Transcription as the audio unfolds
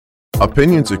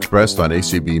Opinions expressed on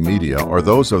ACB Media are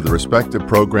those of the respective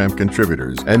program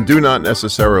contributors and do not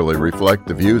necessarily reflect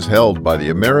the views held by the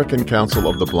American Council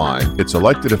of the Blind, its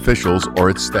elected officials,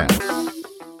 or its staff.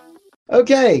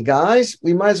 Okay, guys,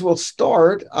 we might as well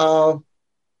start.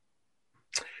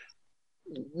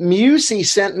 Musi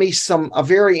sent me a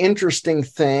very interesting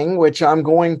thing, which I'm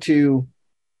going to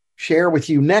share with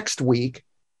you next week.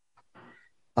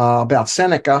 About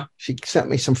Seneca. She sent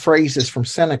me some phrases from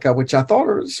Seneca, which I thought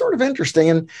were sort of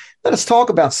interesting. And let us talk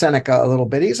about Seneca a little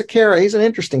bit. He's an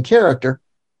interesting character.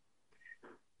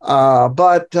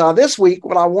 But this week,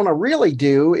 what I want to really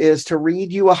do is to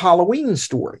read you a Halloween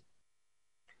story.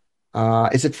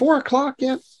 Is it 4 o'clock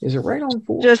yet? Is it right on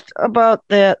 4? Just about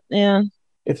that, yeah.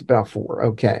 It's about 4.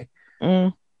 Okay.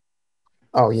 Oh,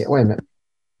 yeah. Wait a minute.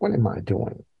 What am I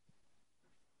doing?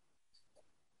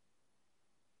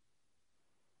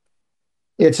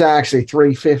 It's actually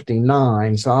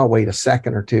 3:59, so I'll wait a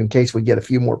second or two in case we get a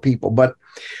few more people. But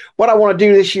what I want to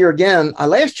do this year again,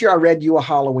 last year I read you a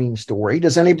Halloween story.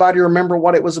 Does anybody remember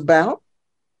what it was about?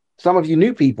 Some of you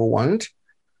new people won't.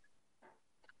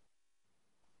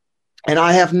 And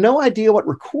I have no idea what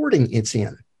recording it's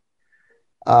in.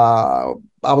 I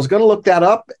was going to look that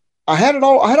up. I had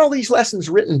all these lessons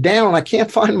written down, and I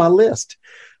can't find my list.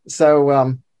 So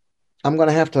I'm going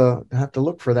to have to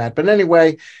look for that. But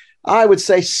anyway, I would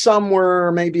say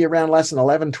somewhere maybe around lesson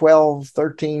 11, 12,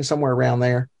 13, somewhere around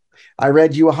there. I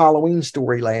read you a Halloween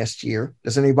story last year.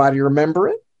 Does anybody remember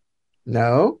it?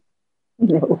 No?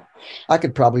 No. I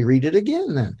could probably read it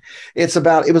again then. It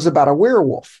was about a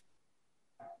werewolf.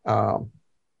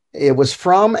 It was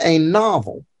from a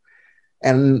novel.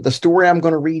 And the story I'm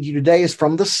going to read you today is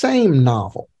from the same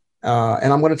novel.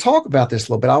 And I'm going to talk about this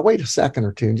a little bit. I'll wait a second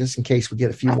or two just in case we get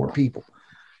a few more people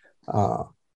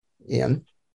in.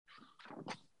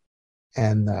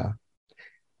 And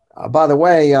by the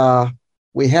way,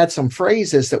 we had some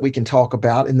phrases that we can talk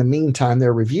about. In the meantime,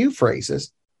 they're review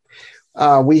phrases.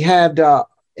 We had a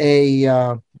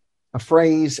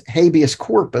phrase, habeas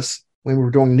corpus. When we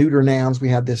were doing neuter nouns, we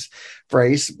had this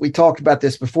phrase. We talked about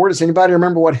this before. Does anybody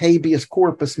remember what habeas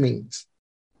corpus means?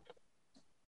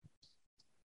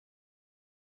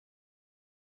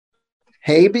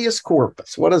 Habeas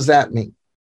corpus. What does that mean?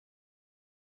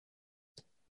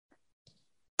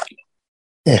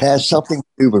 It has something to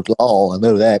do with law. I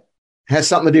know that. Has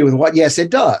something to do with what? Yes,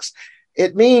 it does.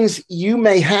 It means you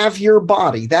may have your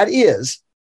body. That is,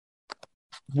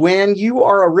 when you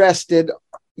are arrested,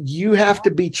 you have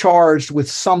to be charged with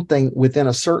something within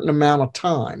a certain amount of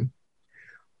time,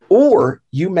 or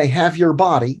you may have your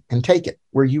body and take it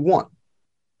where you want.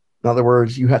 In other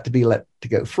words, you have to be let to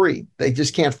go free. They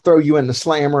just can't throw you in the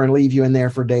slammer and leave you in there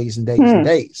for days and days and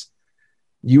days.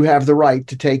 You have the right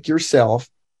to take yourself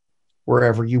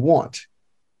wherever you want.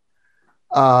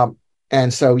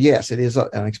 And so, yes, it is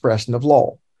an expression of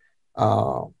law.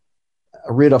 A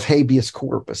writ of habeas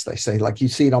corpus, they say, like you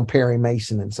see it on Perry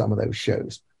Mason and some of those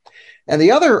shows. And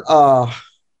the other,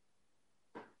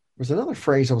 there's another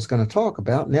phrase I was going to talk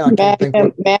about. Now I can't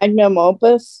think. Magnum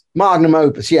opus? Magnum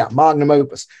opus, yeah, magnum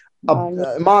opus.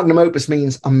 Magnum opus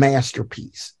means a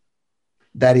masterpiece.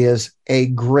 That is a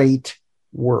great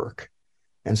work.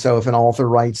 And so if an author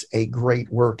writes a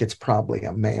great work, it's probably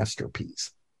a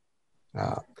masterpiece.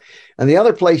 And the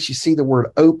other place you see the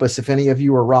word opus, if any of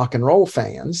you are rock and roll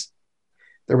fans,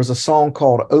 there was a song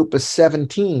called Opus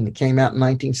 17. It came out in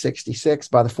 1966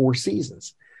 by the Four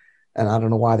Seasons. And I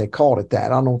don't know why they called it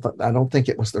that. I don't think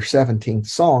it was their 17th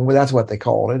song, but that's what they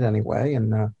called it anyway.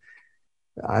 And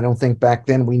I don't think back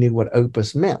then we knew what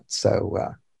opus meant.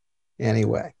 So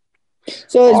anyway.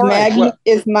 So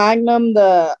is Magnum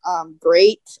the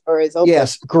great, or is opus?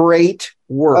 Yes, great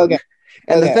work. Okay.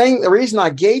 And the reason I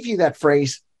gave you that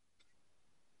phrase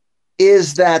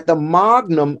is that the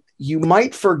magnum, you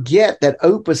might forget that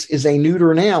opus is a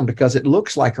neuter noun because it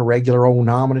looks like a regular old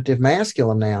nominative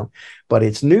masculine noun, but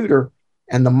it's neuter,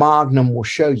 and the magnum will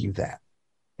show you that.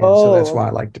 And so that's why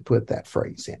I like to put that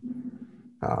phrase in.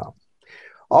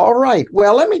 All right.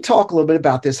 Well, let me talk a little bit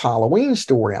about this Halloween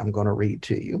story I'm going to read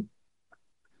to you.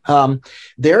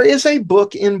 There is a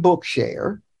book in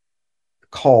Bookshare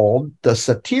called The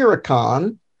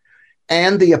Satyricon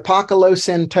and the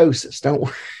Apocolocyntosis.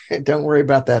 Don't worry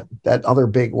about that other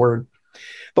big word.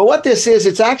 But what this is,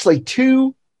 it's actually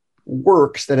two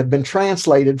works that have been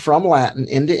translated from Latin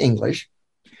into English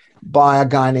by a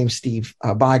guy named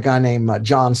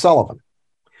John Sullivan.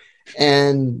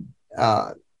 And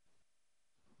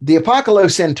the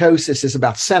Apocolocyntosis is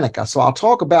about Seneca. So I'll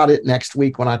talk about it next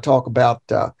week when I talk about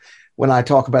the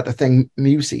thing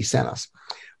Musi sent us.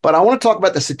 But I want to talk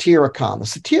about the Satyricon. The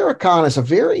Satyricon is a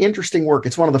very interesting work.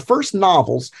 It's one of the first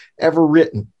novels ever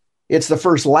written. It's the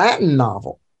first Latin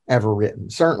novel ever written,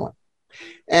 certainly.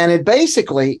 And it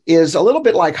basically is a little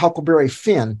bit like Huckleberry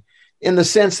Finn in the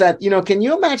sense that, can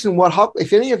you imagine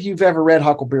if any of you have ever read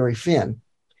Huckleberry Finn,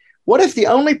 what if the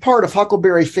only part of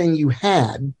Huckleberry Finn you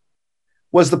had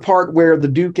was the part where the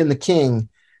Duke and the King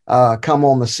come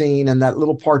on the scene, and that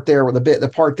little part there with the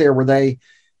part there where they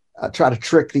try to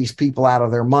trick these people out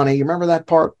of their money. You remember that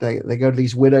part? They go to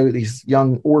these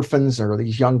young orphans or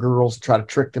these young girls, try to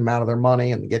trick them out of their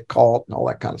money and get caught and all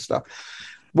that kind of stuff.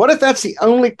 What if that's the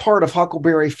only part of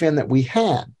Huckleberry Finn that we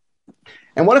had?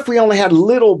 And what if we only had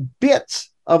little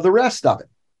bits of the rest of it?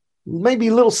 Maybe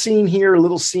a little scene here, a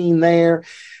little scene there.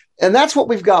 And that's what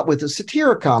we've got with the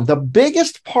Satyricon. The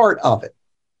biggest part of it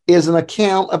is an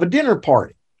account of a dinner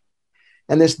party.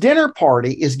 And this dinner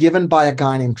party is given by a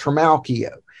guy named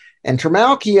Trimalchio. And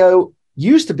Trimalchio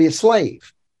used to be a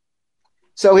slave.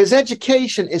 So his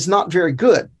education is not very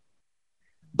good.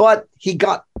 But he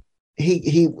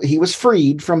was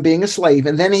freed from being a slave,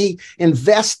 and then he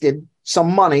invested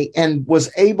some money and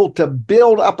was able to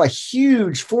build up a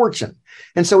huge fortune.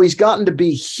 And so he's gotten to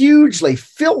be hugely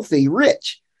filthy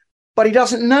rich, but he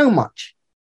doesn't know much.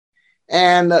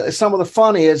 And some of the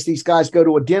fun is these guys go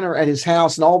to a dinner at his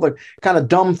house and all the kind of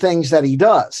dumb things that he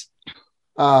does,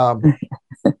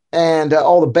 and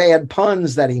all the bad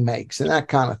puns that he makes and that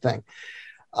kind of thing.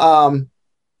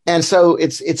 And so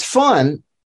it's fun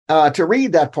to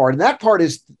read that part. And that part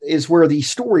is where these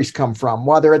stories come from.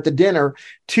 While they're at the dinner,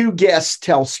 two guests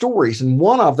tell stories. And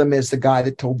one of them is the guy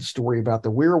that told the story about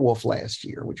the werewolf last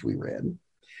year, which we read.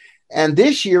 And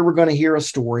this year, we're going to hear a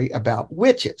story about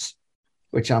witches,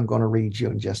 which I'm going to read you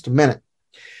in just a minute.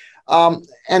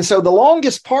 And so the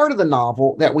longest part of the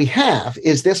novel that we have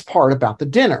is this part about the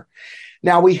dinner.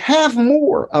 Now, we have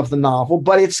more of the novel,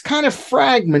 but it's kind of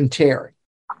fragmentary.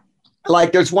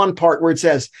 Like there's one part where it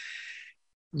says,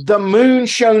 the moon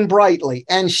shone brightly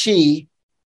and she,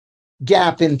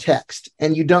 gap in text.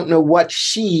 And you don't know what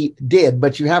she did,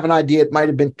 but you have an idea it might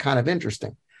have been kind of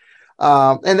interesting.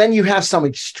 And then you have some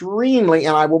extremely,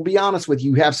 and I will be honest with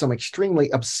you, have some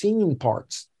extremely obscene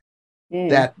parts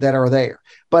that are there,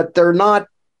 but they're not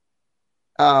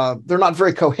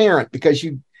very coherent because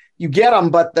you get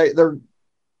them, but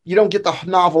you don't get the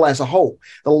novel as a whole.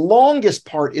 The longest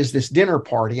part is this dinner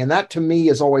party, and that to me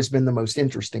has always been the most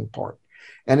interesting part.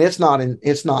 And it's not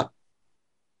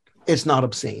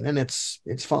obscene, and it's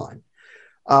fine.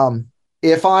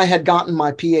 If I had gotten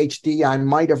my PhD, I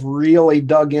might have really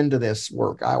dug into this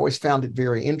work. I always found it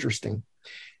very interesting.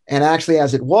 And actually,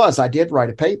 as it was, I did write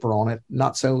a paper on it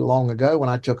not so long ago when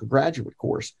I took a graduate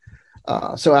course.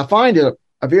 So I find it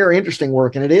a very interesting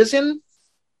work, and it is in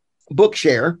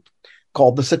Bookshare,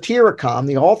 called the Satyricon.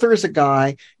 The author is a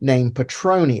guy named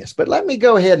Petronius. But let me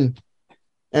go ahead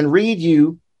and read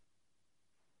you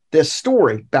this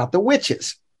story about the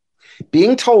witches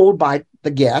being told by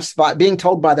the guest, being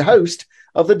told by the host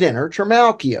of the dinner,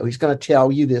 Trimalchio. He's going to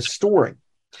tell you this story.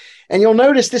 And you'll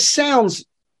notice this sounds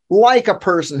like a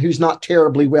person who's not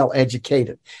terribly well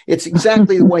educated. It's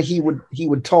exactly the way he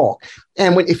would talk.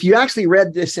 And if you actually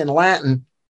read this in Latin,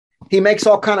 he makes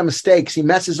all kind of mistakes. He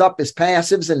messes up his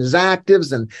passives and his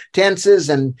actives and tenses.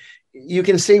 And you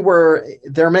can see where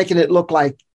they're making it look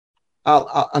like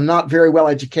a not very well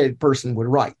educated person would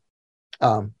write.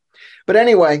 But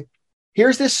anyway,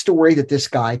 here's this story that this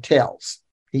guy tells.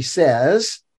 He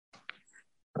says,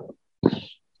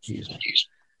 excuse me.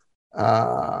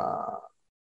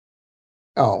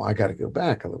 I got to go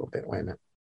back a little bit. Wait a minute.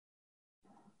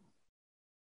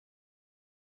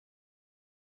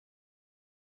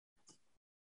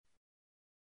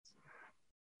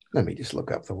 Let me just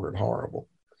look up the word horrible.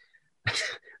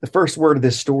 The first word of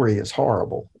this story is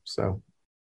horrible. So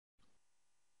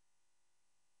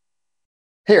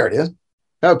here it is.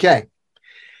 Okay.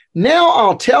 Now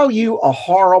I'll tell you a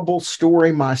horrible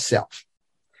story myself.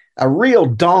 A real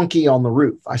donkey on the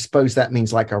roof. I suppose that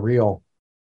means like a real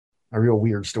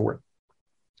weird story.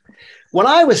 When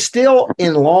I was still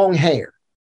in long hair,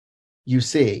 you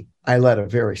see, I led a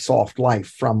very soft life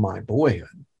from my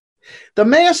boyhood. The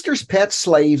master's pet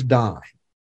slave died.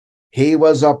 He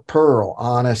was a pearl,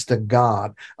 honest to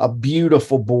God, a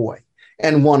beautiful boy,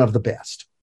 and one of the best.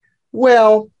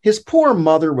 Well, his poor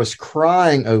mother was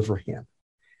crying over him,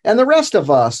 and the rest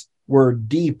of us were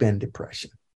deep in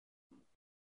depression.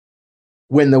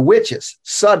 When the witches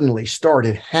suddenly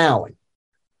started howling,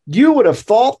 you would have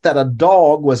thought that a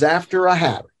dog was after a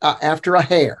hare.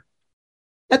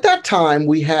 At that time,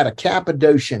 we had a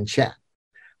Cappadocian chap,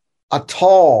 a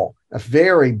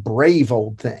very brave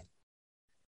old thing,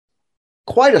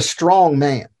 quite a strong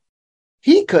man.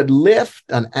 He could lift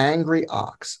an angry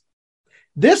ox.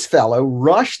 This fellow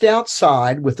rushed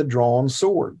outside with a drawn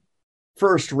sword,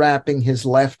 first wrapping his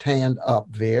left hand up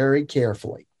very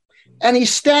carefully. And he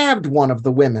stabbed one of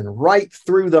the women right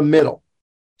through the middle,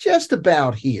 just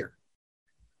about here.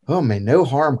 Oh, may no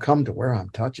harm come to where I'm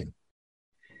touching.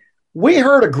 We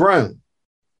heard a groan,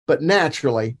 but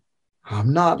naturally,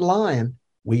 I'm not lying.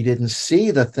 We didn't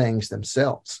see the things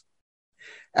themselves.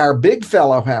 Our big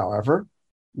fellow, however,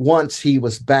 once he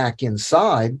was back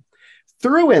inside,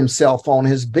 threw himself on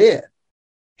his bed.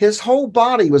 His whole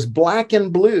body was black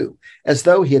and blue, as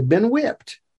though he had been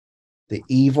whipped. The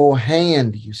evil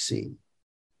hand, you see,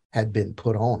 had been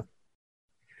put on him.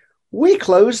 We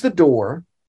closed the door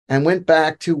and went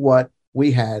back to what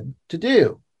we had to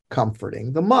do,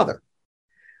 comforting the mother.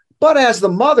 But as the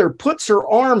mother puts her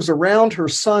arms around her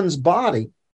son's body,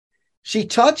 she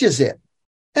touches it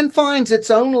and finds it's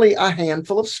only a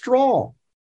handful of straw.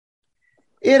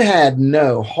 It had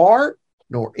no heart,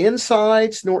 nor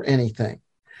insides, nor anything.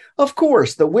 Of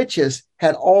course, the witches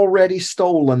had already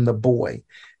stolen the boy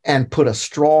and put a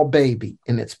straw baby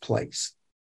in its place.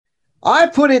 I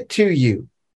put it to you,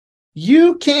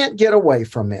 you can't get away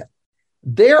from it.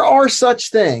 There are such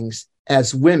things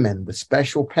as women with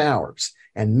special powers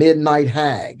and midnight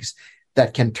hags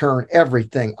that can turn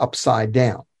everything upside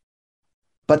down.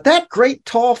 But that great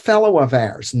tall fellow of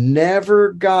ours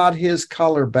never got his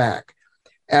color back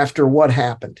after what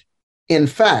happened. In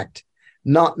fact,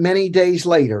 not many days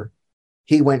later,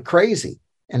 he went crazy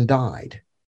and died.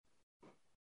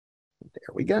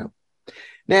 There we go.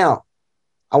 Now,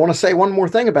 I want to say one more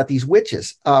thing about these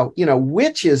witches.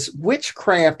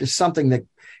 Witchcraft is something that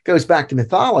goes back to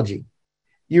mythology.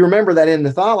 You remember that in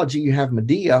mythology, you have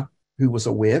Medea, who was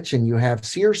a witch, and you have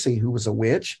Circe, who was a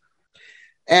witch.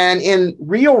 And in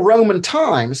real Roman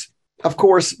times, of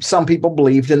course, some people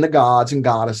believed in the gods and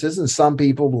goddesses, and some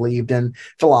people believed in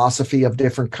philosophy of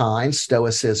different kinds,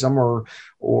 Stoicism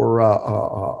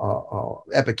or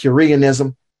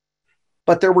Epicureanism.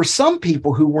 But there were some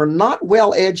people who were not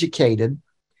well educated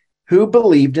who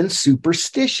believed in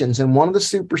superstitions. And one of the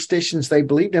superstitions they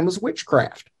believed in was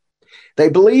witchcraft. They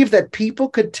believed that people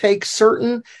could take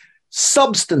certain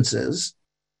substances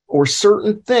or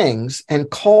certain things and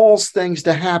cause things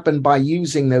to happen by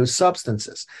using those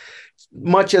substances,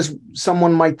 much as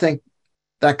someone might think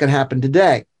that could happen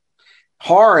today.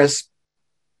 Horace,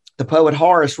 the poet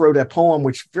Horace, wrote a poem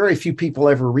which very few people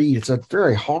ever read. It's a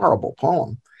very horrible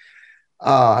poem.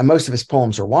 And most of his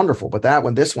poems are wonderful, but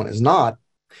this one is not.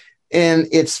 And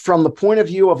it's from the point of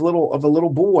view of a little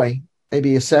boy,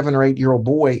 maybe a 7 or 8 year old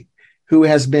boy, who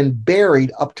has been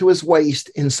buried up to his waist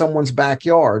in someone's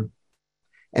backyard,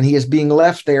 and he is being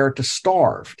left there to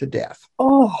starve to death.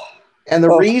 And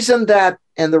the reason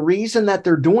that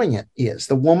they're doing it is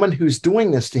the woman who's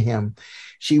doing this to him,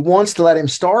 she wants to let him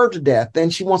starve to death. Then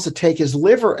she wants to take his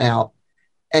liver out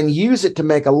and use it to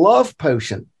make a love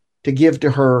potion to give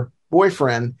to her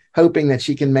boyfriend, hoping that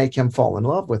she can make him fall in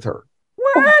love with her.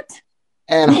 What?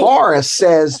 And Horace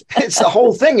says the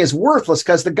whole thing is worthless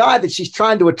because the guy that she's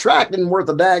trying to attract isn't worth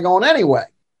a daggone anyway.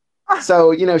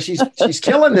 So, she's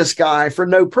killing this guy for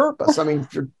no purpose. I mean,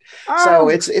 so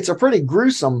it's a pretty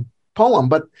gruesome poem,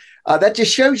 but that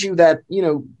just shows you that,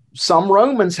 some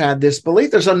Romans had this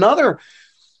belief. There's another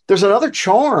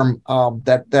charm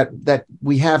that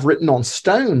we have written on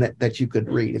stone that you could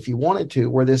read if you wanted to,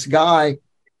 where this guy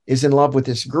is in love with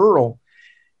this girl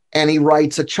and he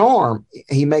writes a charm.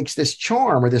 He makes this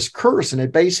charm or this curse, and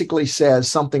it basically says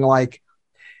something like,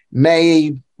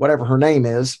 may, whatever her name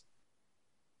is,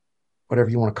 whatever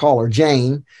you want to call her,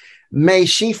 Jane, may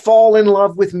she fall in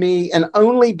love with me and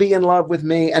only be in love with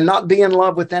me and not be in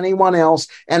love with anyone else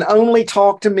and only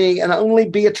talk to me and only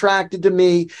be attracted to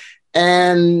me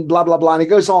and blah, blah, blah. And it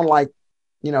goes on like,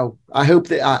 I hope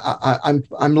that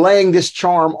I'm laying this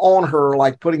charm on her,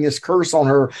 like putting this curse on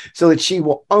her so that she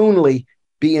will only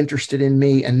be interested in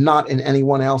me and not in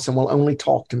anyone else and will only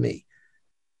talk to me.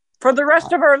 For the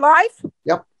rest of her life?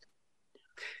 Yep.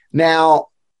 Now,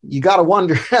 you got to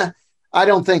wonder, I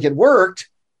don't think it worked,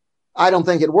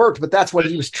 but that's what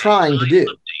he was trying to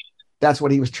do.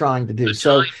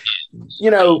 So,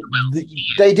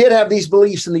 they did have these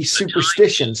beliefs and these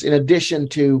superstitions in addition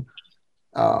to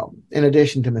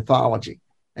mythology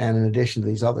and in addition to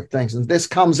these other things. And this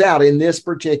comes out in this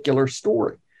particular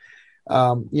story.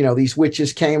 These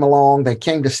witches came along, they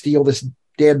came to steal this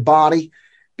dead body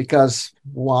because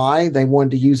why? They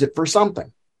wanted to use it for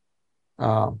something.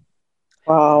 Wow.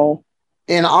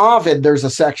 In Ovid, there's a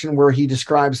section where he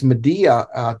describes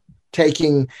Medea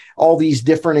taking all these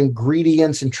different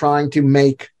ingredients and trying to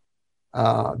make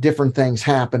different things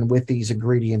happen with these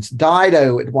ingredients.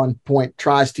 Dido at one point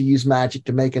tries to use magic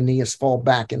to make Aeneas fall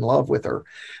back in love with her.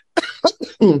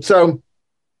 So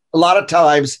a lot of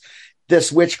times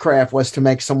this witchcraft was to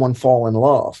make someone fall in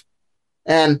love.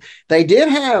 And they did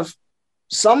have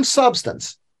some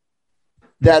substance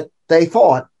that they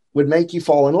thought would make you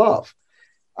fall in love.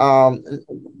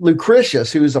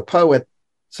 Lucretius, who is a poet,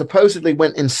 supposedly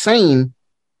went insane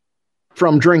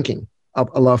from drinking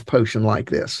a love potion like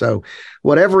this. So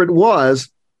whatever it was,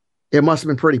 it must have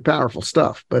been pretty powerful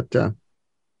stuff. But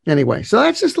anyway, so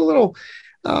that's just a little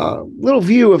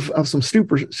view of some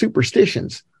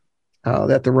superstitions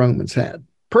that the Romans had.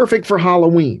 Perfect for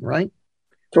Halloween, right?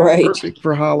 Right. Perfect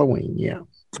for Halloween, yeah.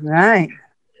 Right.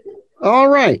 All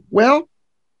right. Well,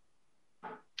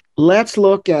 let's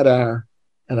look at our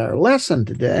lesson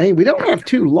today. We don't have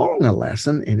too long a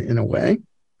lesson in a way,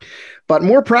 but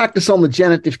more practice on the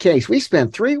genitive case. We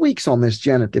spent 3 weeks on this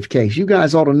genitive case. You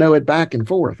guys ought to know it back and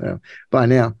forth by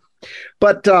now.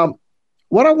 But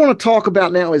what I want to talk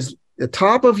about now is the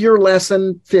top of your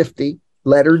lesson 50,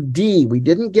 letter D. We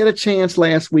didn't get a chance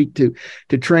last week to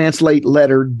translate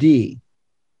letter D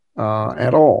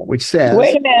at all, which says...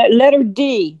 Wait a minute. Letter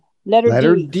D.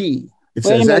 Letter D. It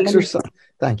says exercise.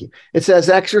 Thank you. It says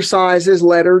exercises,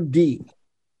 letter D.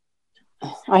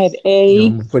 I have A.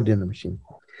 I'm going to put it in the machine.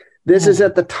 This is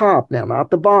at the top now,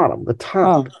 not the bottom. The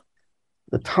top. Oh.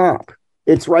 The top.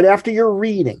 It's right after your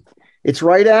reading. It's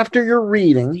right after your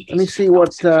reading. Let me see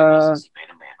what...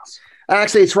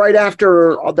 actually, it's right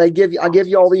after I give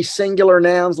you all these singular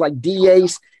nouns like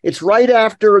dies. It's right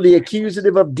after the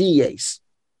accusative of dies.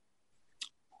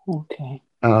 Okay.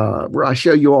 Where I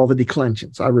show you all the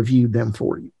declensions. I reviewed them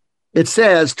for you. It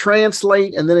says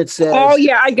translate, and then it says... Oh,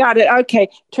 yeah, I got it. Okay.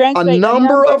 Translate. A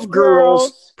number of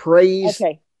girls praise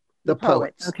the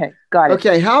poets. Okay, got it.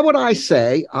 Okay, how would I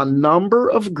say a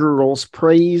number of girls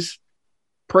praises?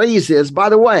 By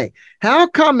the way, how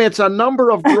come it's a number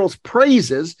of girls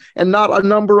praises and not a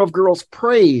number of girls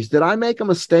praise? Did I make a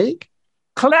mistake?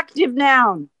 Collective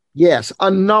noun. Yes,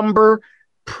 a number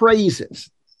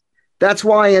praises. That's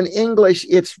why in English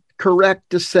it's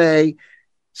correct to say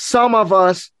some of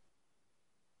us.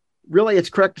 Really, it's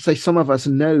correct to say some of us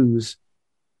knows,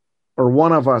 or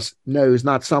one of us knows,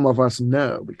 not some of us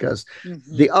know, because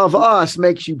the of us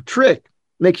makes you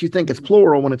think it's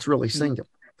plural when it's really singular.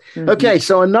 Okay,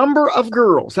 so a number of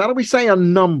girls. How do we say a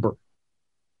number?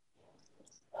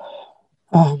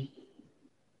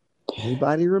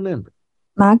 Anybody remember?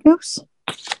 Magnus?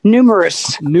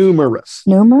 Numerous. Numerous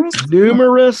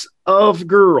of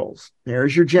girls.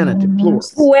 There's your genitive, plural.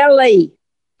 Puelli.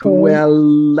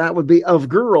 Well, that would be of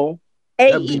girl.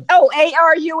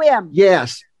 A-R-U-M.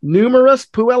 Yes, numerous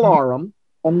puellarum.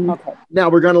 Okay. Now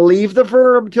we're going to leave the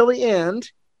verb till the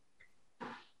end.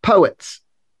 Poets.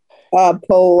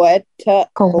 Poeta.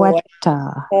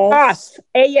 Us.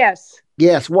 A-S.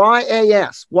 Yes,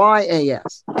 Y-A-S.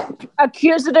 Y-A-S.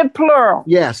 Accusative plural.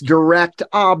 Yes, direct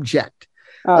object.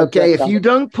 Okay, if you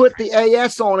don't put the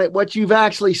A-S on it, what you've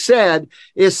actually said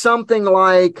is something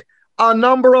like a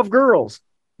number of girls.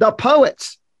 The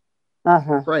poets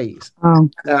praise.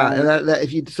 And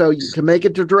to make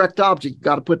it to direct object, you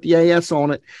got to put the AS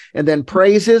on it, and then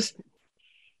praises.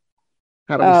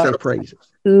 How do we say praises?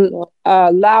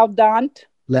 Laudant.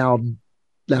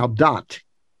 Laudant.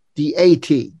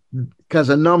 D-A-T, because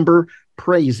a number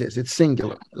praises. It's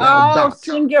singular. Laudant. Oh,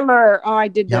 singular. Oh, I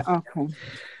did that. Okay.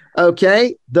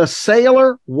 Okay. The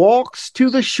sailor walks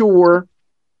to the shore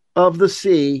of the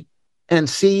sea and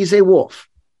sees a wolf.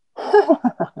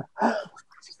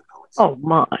 Oh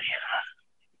my.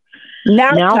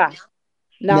 Nauta.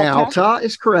 Nauta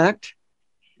is correct.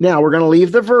 Now we're going to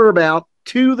leave the verb out,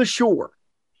 to the shore.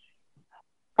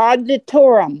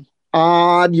 Auditorum.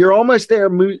 Odd. You're almost there,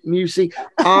 Musi.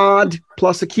 Odd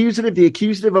plus accusative. The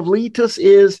accusative of litus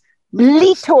is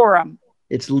litorum.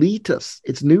 It's litus.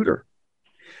 It's neuter.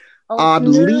 Oh, Odd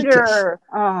litus.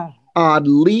 Odd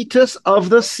litus of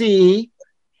the sea.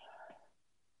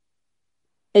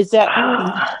 Is that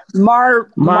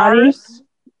Marius?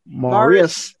 Mare?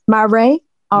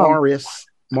 Marius.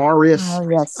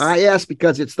 Yes,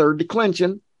 because it's third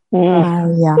declension.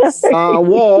 Yes.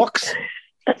 Walks.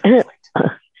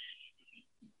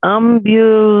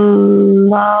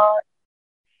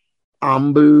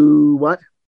 What?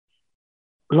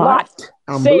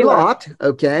 Lot.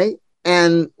 Okay.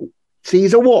 And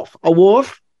sees a wolf. A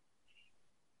wolf.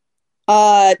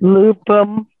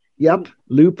 Lupum. Yep.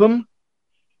 Lupum.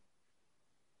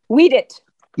 Weed it.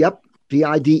 Yep.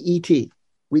 V-I-D-E-T.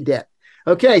 We did.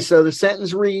 Okay, so the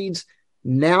sentence reads,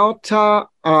 Nauta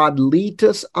ad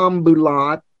litus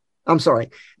I'm sorry,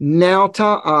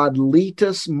 nauta ad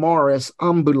litus maris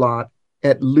ambulat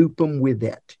et lupum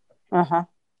videt. Uh-huh.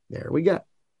 There we go.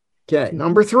 Okay,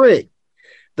 number 3.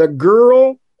 The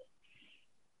girl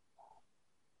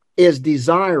is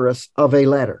desirous of a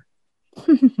letter.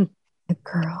 The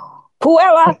girl.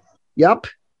 Puella. Yep.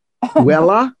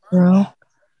 Puella Girl.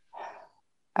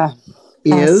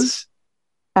 is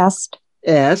Est.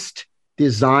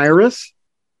 desirous.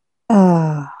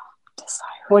 Desire.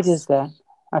 What is that?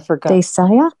 I forgot.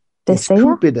 Desire? It's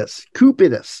Desire?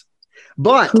 Cupidus.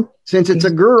 But since it's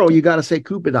a girl, you got to say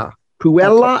cupida.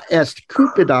 Puella est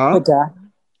cupida Puella.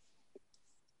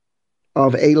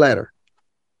 of a letter.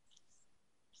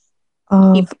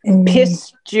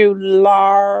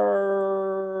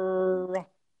 Epistular.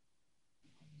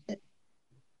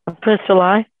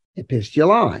 Epistolae.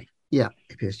 Epistulae. Yeah,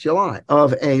 epistulae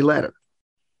of a letter.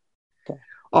 Okay.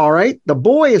 All right. The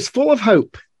boy is full of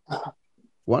hope.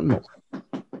 One more.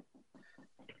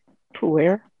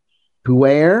 Puer.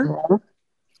 Puer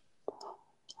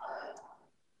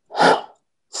I can't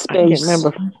Space.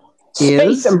 remember.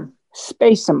 is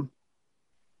Spacem.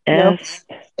 Est.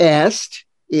 est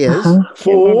is Uh-huh.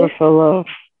 full Full of.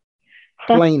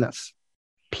 planus.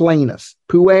 Planus.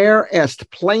 Puer est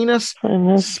planus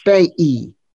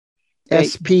spei.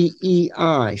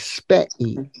 S-P-E-I. Spei.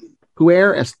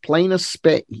 Puer est planus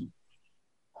spei.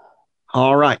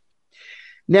 All right.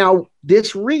 Now,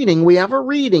 this reading, we have a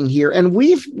reading here, and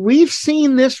we've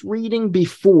seen this reading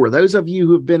before. Those of you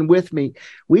who have been with me,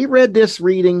 we read this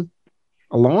reading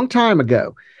a long time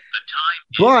ago.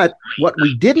 But what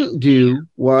we didn't do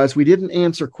was we didn't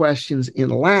answer questions in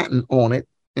Latin on it.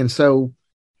 And so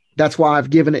that's why I've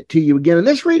given it to you again. And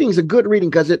this reading is a good reading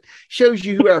because it shows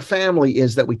you who our family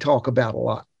is that we talk about a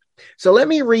lot. So let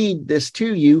me read this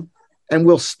to you, and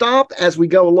we'll stop as we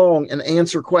go along and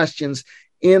answer questions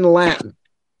in Latin.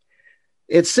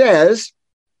 It says,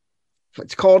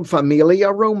 it's called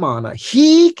Familia Romana.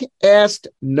 Hic est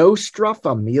nostra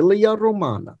familia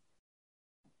Romana.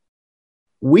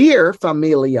 Vir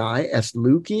familiae est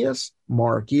Lucius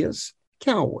Marcius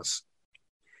Calvus.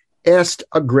 Est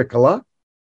Agricola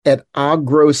et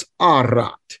agros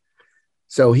arat.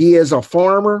 So he is a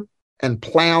farmer and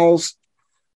plows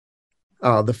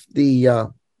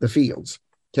the fields.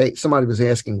 Okay, somebody was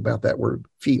asking about that word,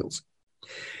 fields.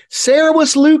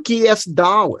 Servus Luci est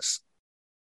Davus.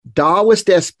 Davus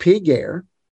des piger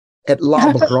et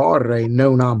laborare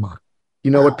non ama.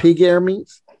 You know what piger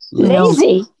means?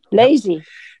 Lazy.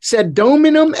 Sed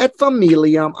dominum et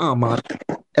familiam amat,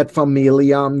 et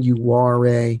familiam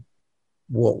iuvare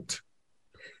volt.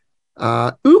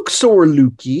 Uxor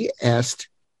Luci est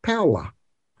Paula.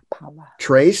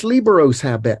 Tres liberos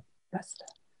habet.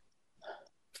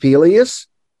 Filius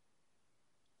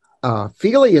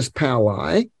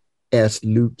Paulae est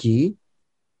Luci.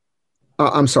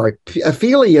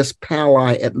 Filius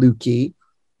Paulae et Luci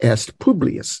est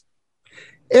Publius.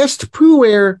 Est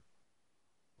puer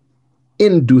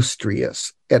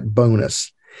industrius et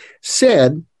bonus.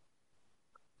 Sed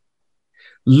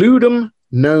ludum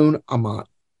non amat.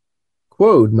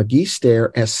 Quod magister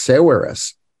est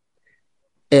severus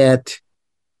et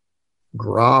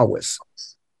gravis.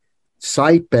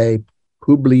 Saepe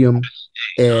publium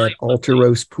et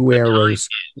alteros pueros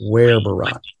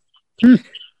verberat.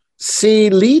 Si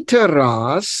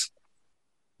literas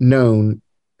non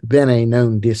bene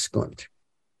non discunt.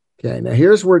 Okay, now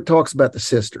here's where it talks about the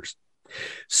sisters.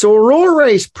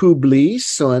 Sorores publi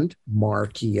sunt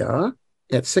Marcia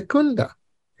et Secunda.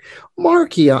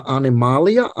 Marcia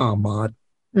animalia amat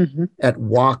et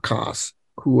vacas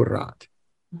curat.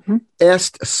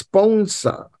 Est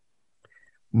sponsa.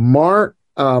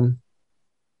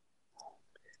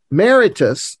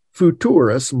 Meritus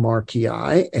futurus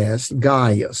Marciae est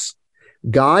Gaius.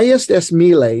 Gaius est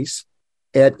miles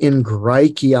et in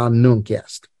Graecia nunc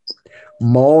est.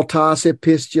 Multas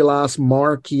epistulas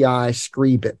Marciae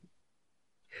scribit.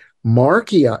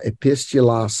 Marcia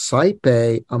epistulas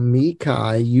saepe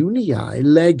amicae uniae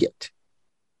legit.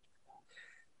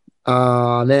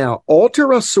 Now,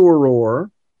 altera soror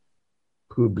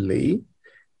publi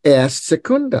est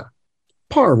secunda.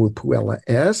 Parvu puella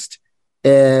est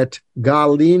et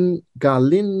Galinas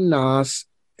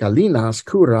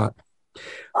curat.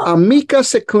 Amica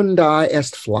secundae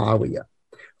est Flavia.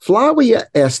 Flavia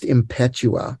est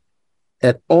impetua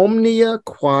et omnia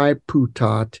quae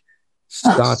putat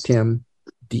statim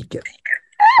dicit.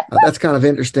 That's kind of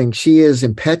interesting. She is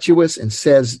impetuous and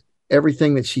says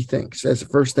everything that she thinks. That's the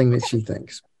first thing that she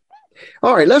thinks.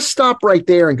 All right, let's stop right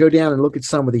there and go down and look at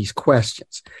some of these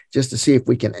questions just to see if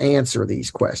we can answer these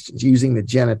questions using the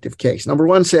genitive case. Number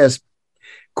 1 says,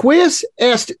 Quis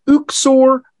est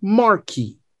uxor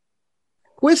Marci?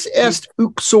 Quis est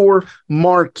uxor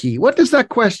Marci? What does that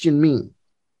question mean?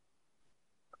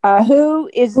 Who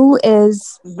is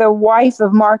the wife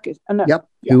of Marcus? No. Yep.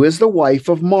 Yeah. Who is the wife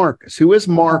of Marcus? Who is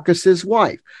Marcus's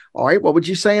wife? All right. What would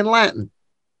you say in Latin?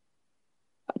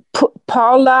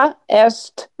 Paula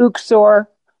est uxor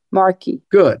Marci.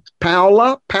 Good.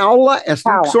 Paula est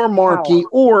uxor Marci,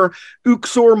 or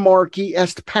uxor Marci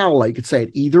est Paula. You could say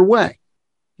it either way.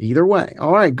 Either way.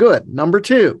 All right. Good. Number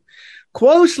 2.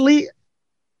 Quote,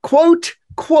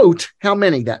 how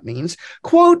many that means?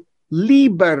 Quote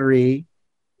liberi.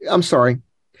 I'm sorry.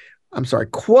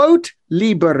 Quote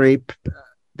liberi.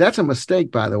 That's a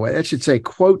mistake, by the way. That should say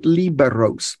quote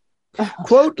liberos.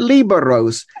 Quote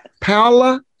liberos.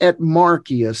 Paula et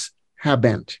Marcius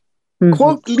habent. Mm-hmm.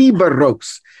 Quote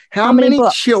liberos. How many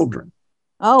children?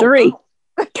 3.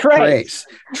 Tres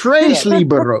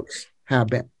liberos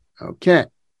habent. Okay.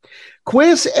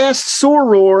 Quis est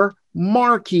soror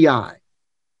Marcii?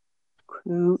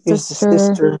 Who is the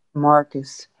sister of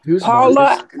Marcus? Who's Paula?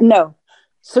 Marcus? No.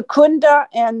 Secunda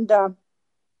and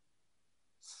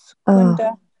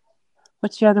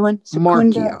what's the other one?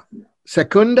 Marcia.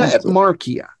 Secunda et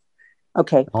Marcia.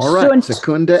 Okay. All right.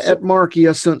 Secunda et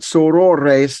Marcia sunt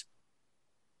sorores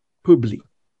publi.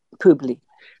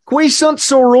 Qui sunt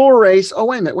sorores. Oh,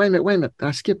 wait a minute.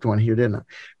 I skipped one here, didn't I?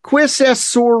 Quis est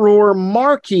soror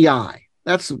Marcii?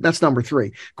 That's number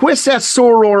 3. Quis est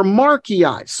soror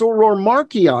Marcii? Soror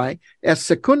Marcii est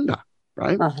secunda,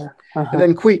 right? And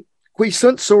then qui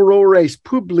sunt sorores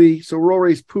publi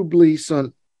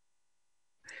sunt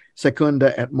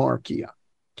secunda et Marcia.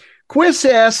 Quis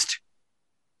est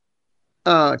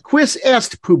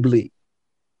publi?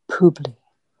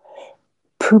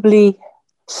 Publi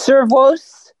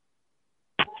servos.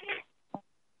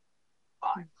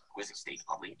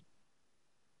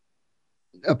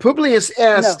 Publius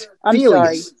est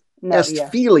Filius.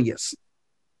 Filius.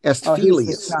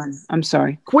 Filius. I'm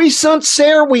sorry. Qui sunt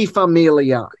servi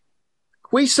familiae?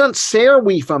 Qui sunt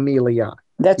servi familiae?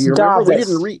 That's Davus. We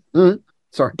didn't read.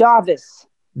 Sorry. Davus.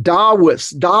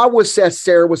 Davus est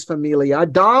servus familiae.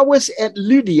 Davus et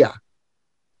Lydia.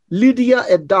 Lydia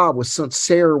et Davus sunt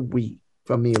servi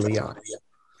familiae.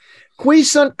 Qui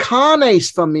sunt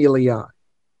canes familiae?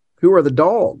 Who are the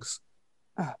dogs?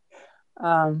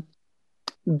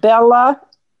 Bella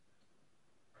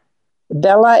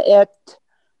et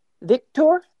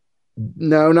Victor?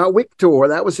 No, not Victor.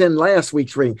 That was in last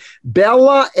week's reading.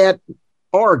 Bella et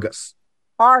Argus.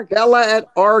 Bella et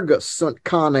Argus sunt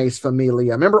canes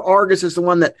familia. Remember, Argus is the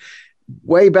one that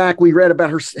way back we read about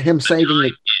him saving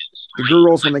the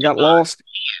girls when they got lost.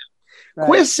 Right.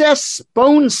 Quis est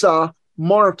sponsa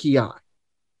Marcii?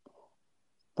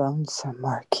 Sponsa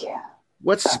Marcii.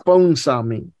 What's sponsa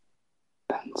mean?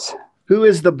 Sponsa. Who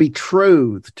is the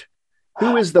betrothed?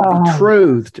 Who is the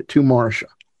betrothed to Marcia?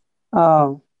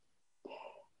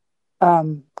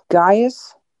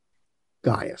 Gaius.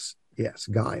 Gaius. Yes,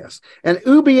 Gaius. And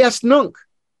ubi est nunc?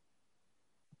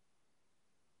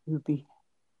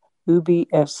 Ubi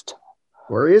est.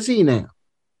 Where is he now?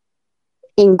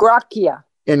 In Graecia.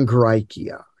 In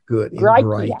Graecia. Good. In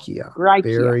Graecia.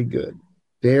 Very good.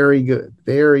 Very good.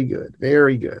 Very good.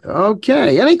 Very good.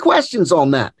 Okay. Any questions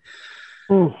on that?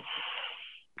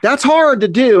 That's hard to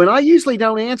do. And I usually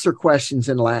don't answer questions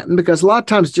in Latin because a lot of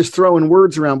times just throwing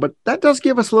words around, but that does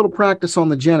give us a little practice on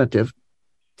the genitive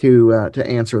to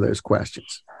answer those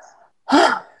questions.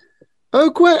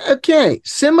 Okay.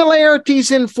 Similarities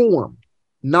in form.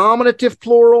 Nominative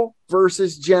plural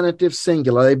versus genitive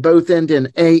singular. They both end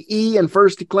in AE in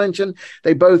first declension.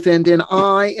 They both end in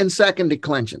I in second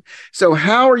declension. So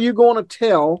how are you going to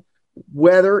tell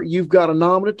whether you've got a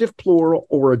nominative plural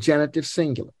or a genitive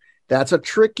singular? That's a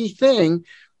tricky thing,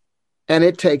 and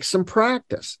it takes some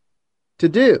practice to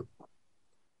do.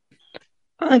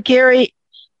 Gary,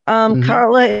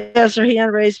 Carla has her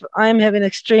hand raised. I'm having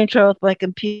extreme trouble with my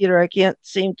computer. I can't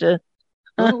seem to.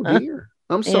 Oh, dear.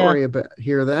 I'm sorry about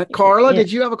hear that. Carla,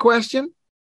 did you have a question?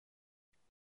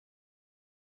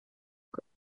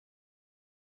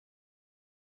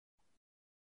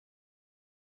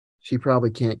 She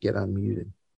probably can't get unmuted.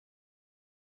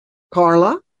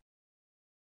 Carla?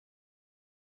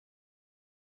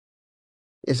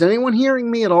 Is anyone hearing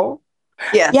me at all?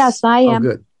 Yes, I am. Oh,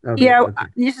 good.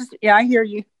 Okay, I hear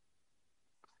you.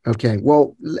 Okay.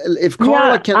 Well, if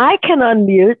Carla can, I can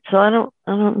unmute, so I don't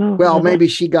know. Well, maybe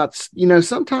she got.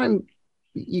 Sometime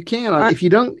you can. If you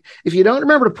don't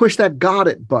remember to push that "got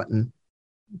it" button,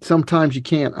 sometimes you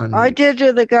can't unmute. I did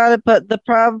do the got it, but the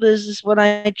problem is when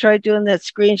I tried doing that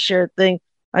screen share thing,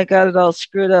 I got it all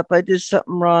screwed up. I did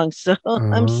something wrong, so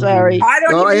I'm sorry. I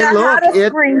don't even know how to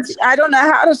screen. I don't know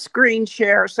how to screen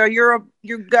share. So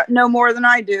you got no more than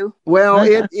I do. Well,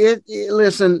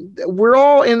 listen, we're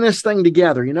all in this thing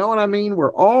together. You know what I mean?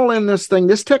 We're all in this thing.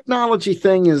 This technology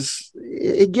thing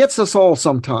it gets us all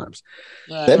sometimes.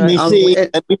 Let me see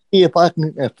if I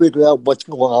can figure out what's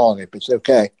going on, if it's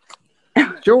okay.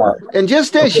 Sure. And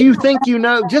just as you think you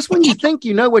know, just when you think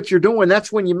you know what you're doing, that's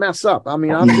when you mess up. I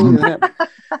mean, I've seen that.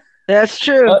 That's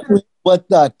true.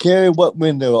 Carrie, what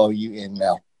window are you in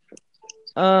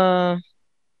now?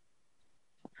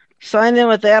 Sign in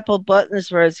with Apple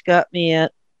Buttons where it's got me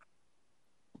at.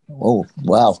 Oh,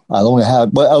 wow. I don't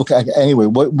have, but okay. Anyway,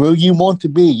 where you want to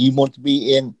be? You want to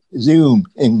be in Zoom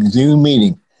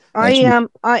meeting. I am.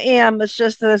 It's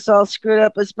just that it's all screwed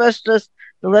up. It's best just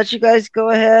to let you guys go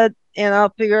ahead and I'll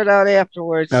figure it out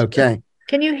afterwards. Okay.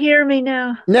 Can you hear me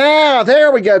now? Now,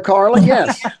 there we go, Carla.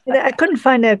 Yes. I couldn't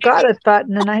find that got it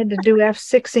button and I had to do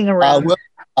F6ing around.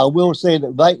 I will say that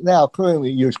right now,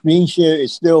 currently, your screen share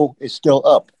is still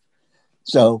up.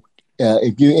 So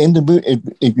if you're in the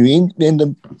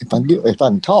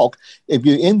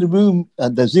room,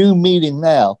 the Zoom meeting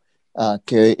now,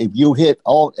 Carrie, if you hit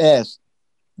Alt S,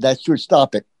 that should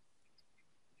stop it.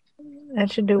 That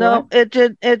should do No, what? it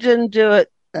didn't do it.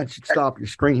 That should stop your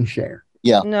screen share.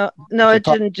 Yeah. No, it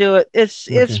didn't do it. It's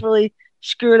really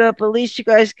screwed up. At least you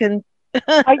guys can.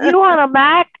 Are you on a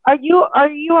Mac? Are you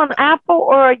on Apple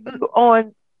or are you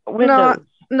on Windows?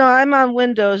 No, I'm on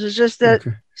Windows. It's just that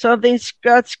something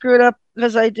got screwed up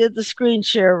because I did the screen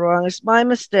share wrong. It's my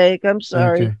mistake. I'm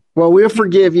sorry. Okay. Well, we'll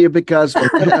forgive you because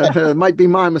it might be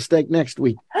my mistake next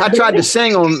week. I tried to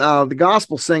sing on the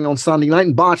gospel sing on Sunday night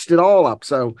and botched it all up.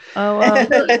 So,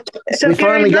 we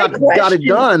finally got it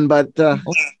done. But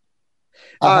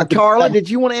Carla, did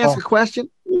you want to ask a question?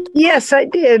 Yes, I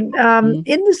did. In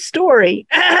the story,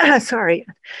 sorry,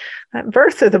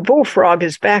 Bertha the bullfrog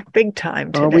is back big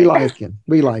time today. Oh, we like him.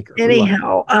 We like her.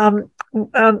 Anyhow,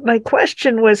 my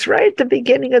question was right at the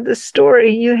beginning of the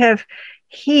story. You have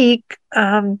Heek,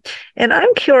 and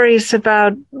I'm curious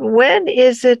about when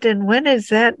is it and when is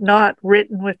that not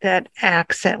written with that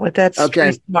accent, with that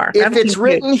mark? If it's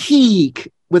written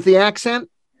Heek with the accent,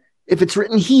 if it's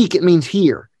written Heek, it means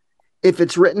here. If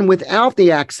it's written without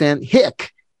the accent,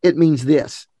 hick, it means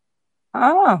this.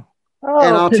 Oh.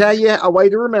 And I'll tell you a way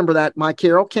to remember that. My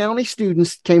Carroll County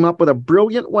students came up with a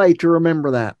brilliant way to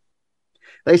remember that.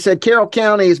 They said Carroll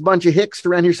County is a bunch of hicks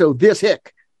around here, so this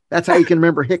hick. That's how you can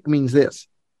remember hick means this.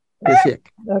 This hick.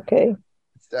 Okay.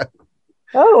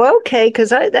 Okay, because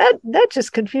that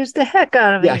just confused the heck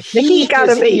out of me. Yeah, heek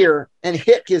is here and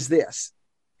hick is this.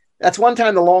 That's one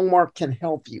time the long mark can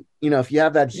help you. You know, if you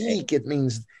have that heek, it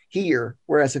means here,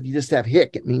 whereas if you just have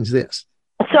hick, it means this.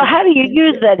 So how do you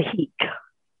use that heek?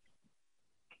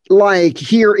 Like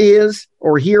here is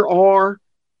or here are,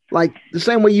 like the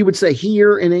same way you would say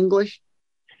here in English.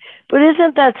 But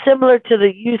isn't that similar to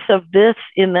the use of this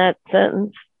in that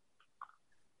sentence?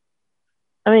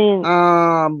 I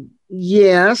mean,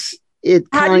 yes, it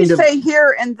how kind do you of say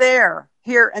here and there?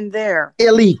 Here and there.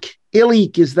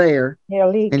 Ilik is there,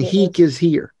 Ilik and heek is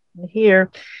here. Here.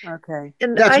 Okay.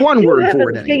 And that's one word for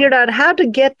it. Anyway. Figured out how to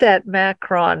get that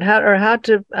macron, how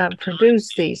to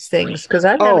produce these things, because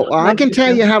I can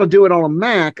tell you how to do it on a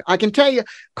Mac. I can tell you,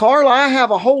 Carla, I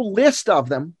have a whole list of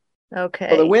them. Okay.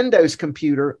 For the Windows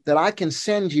computer that I can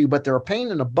send you, but they're a pain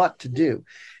in the butt to do.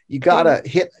 You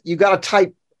gotta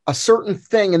type a certain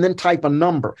thing and then type a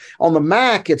number. On the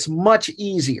Mac, it's much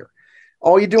easier.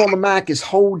 All you do on the Mac is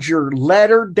hold your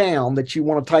letter down that you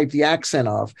want to type the accent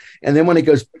of, and then when it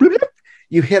goes, bloop, bloop,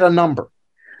 you hit a number.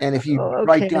 And if you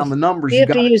write down the numbers, you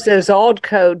have to use those alt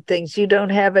code things. You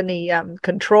don't have any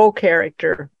control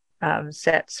character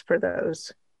sets for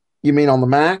those. You mean on the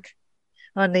Mac?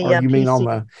 On the you mean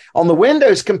PC. on the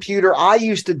Windows computer? I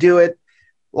used to do it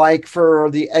like for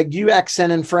the U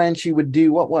accent in French. You would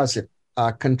do, what was it?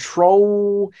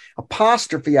 Control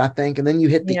apostrophe, I think, and then you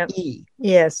hit the E.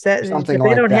 Yes, something they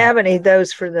like don't that. have any of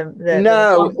those for them.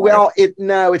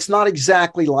 It's not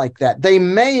exactly like that. They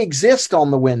may exist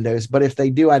on the Windows, but if they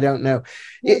do, I don't know.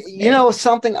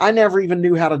 Something I never even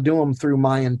knew how to do them through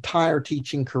my entire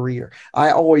teaching career. I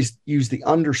always used the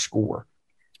underscore,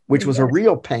 which was a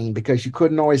real pain because you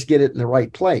couldn't always get it in the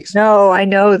right place. No, I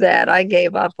know that. I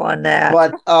gave up on that.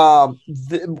 But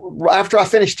after I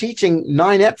finished teaching,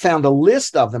 Ninette found a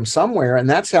list of them somewhere, and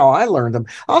that's how I learned them.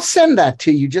 I'll send that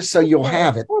to you just so you'll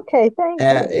have it. Okay, thank you.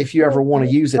 If you ever want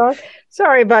to use it.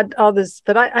 Sorry about all this,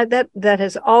 but I that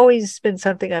has always been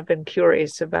something I've been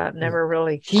curious about, never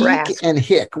really grasped. And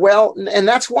hick. Well, and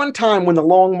that's one time when the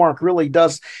long mark really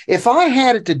does. If I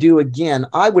had it to do again,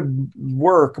 I would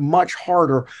work much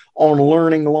harder on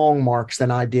learning long marks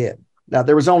than I did. Now,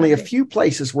 there was only a few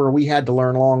places where we had to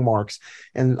learn long marks,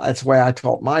 and that's the way I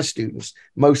taught my students.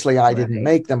 Mostly I didn't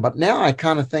make them, but now I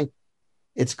kind of think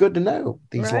it's good to know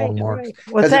these long marks,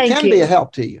 because it can be a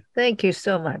help to you. Thank you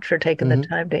so much for taking the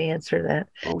time to answer that.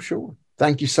 Oh, sure.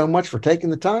 Thank you so much for taking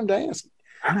the time to ask.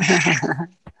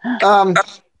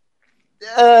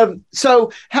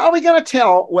 So how are we going to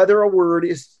tell whether a word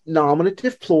is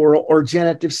nominative plural or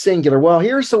genitive singular? Well,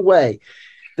 here's the way.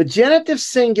 The genitive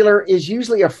singular is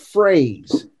usually a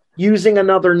phrase using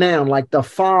another noun, like the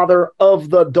father of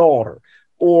the daughter,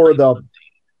 or the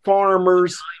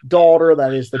farmer's daughter,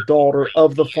 that is the daughter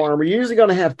of the farmer. You're usually going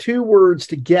to have two words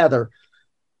together,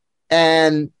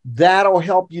 and that'll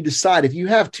help you decide. If you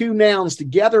have two nouns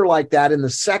together like that, and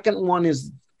the second one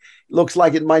looks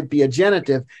like it might be a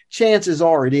genitive, chances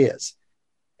are it is.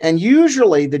 And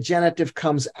usually the genitive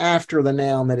comes after the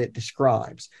noun that it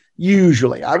describes.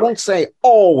 Usually, I won't say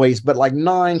always, but like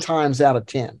 9 times out of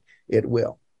 10, it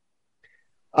will.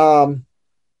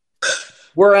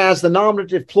 Whereas the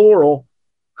nominative plural,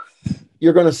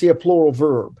 you're going to see a plural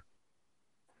verb.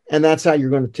 And that's how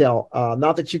you're going to tell.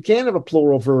 Not that you can have a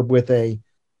plural verb with a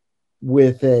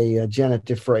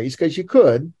genitive phrase, because you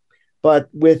could, but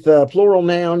with a plural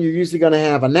noun, you're usually going to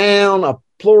have a noun, a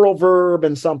plural verb,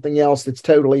 and something else that's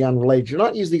totally unrelated. You're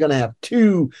not usually going to have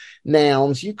two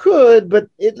nouns. You could, but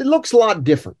it looks a lot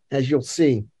different, as you'll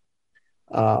see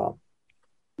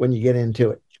when you get into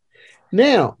it.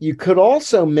 Now, you could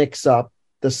also mix up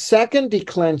the second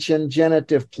declension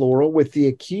genitive plural with the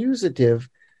accusative,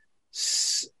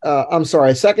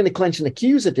 second declension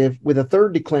accusative with a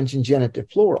third declension genitive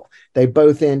plural. They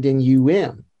both end in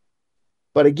UM.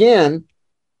 But again,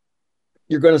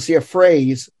 you're going to see a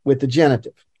phrase with the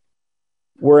genitive.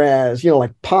 Whereas,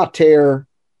 like pater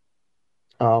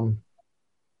hominum,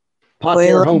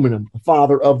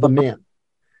 father of the men,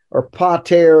 or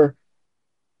pater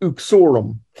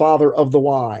uxorum, father of the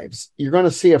wives. You're going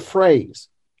to see a phrase.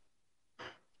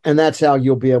 And that's how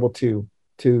you'll be able to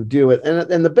do it.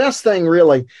 And the best thing,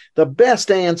 really, the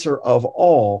best answer of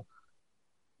all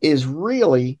is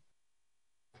really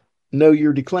know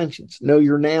your declensions, know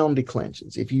your noun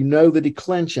declensions. If you know the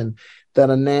declension that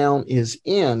a noun is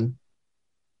in,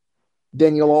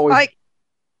 then you'll always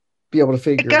be able to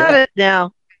figure it out. I got it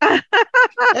now.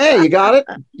 Hey, you got it?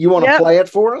 You want to play it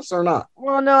for us or not?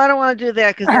 Well, no, I don't want to do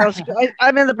that because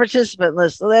I'm in the participant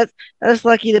list. So that's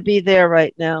lucky to be there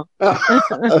right now.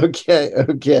 Okay.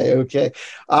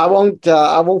 I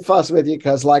won't fuss with you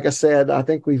because, like I said, I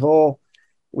think we've all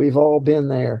been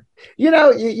there.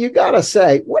 You got to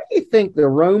say, what do you think the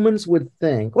Romans would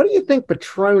think? What do you think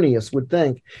Petronius would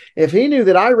think if he knew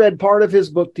that I read part of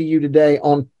his book to you today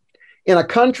in a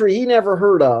country he never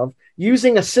heard of,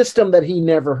 using a system that he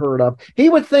never heard of? He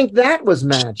would think that was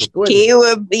magic. He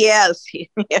would, yes.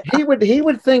 Yeah. He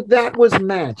would think that was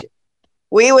magic.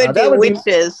 We would be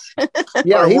witches.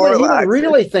 Yeah, he would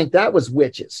really think that was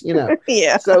witches,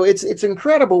 Yeah. So it's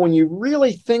incredible when you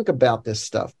really think about this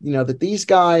stuff, that these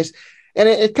guys, and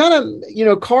it kind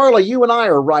of, Carla, you and I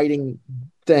are writing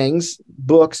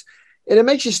books, and it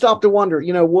makes you stop to wonder,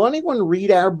 will anyone read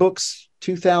our books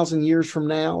 2,000 years from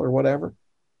now or whatever?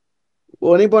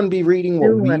 Will anyone be reading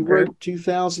what we wrote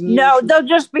 2,000 years? No, they'll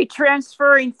just be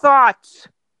transferring thoughts.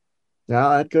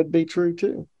 Now, that could be true,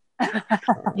 too.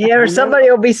 Yeah, or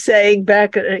somebody will be saying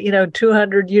back,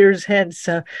 200 years hence,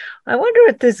 I wonder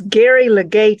what this Gary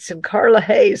Legates and Carla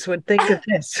Hayes would think of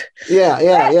this.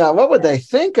 Yeah. What would they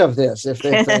think of this if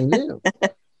they knew?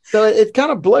 So it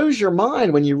kind of blows your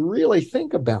mind when you really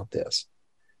think about this.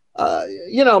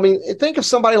 Think of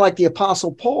somebody like the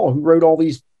Apostle Paul, who wrote all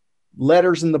these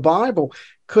letters in the Bible.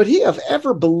 Could he have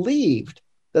ever believed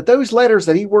that those letters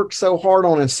that he worked so hard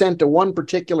on and sent to one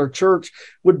particular church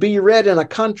would be read in a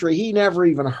country he never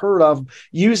even heard of,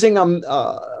 using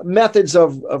methods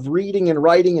of reading and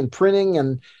writing and printing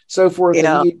and so forth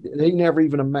that he never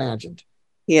even imagined?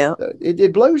 Yeah.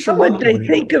 It blows your mind. What would they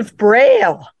think of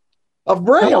Braille? Of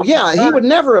Braille, he would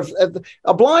never have.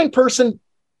 A blind person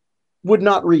would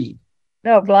not read.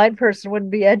 No, a blind person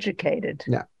wouldn't be educated.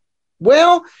 No.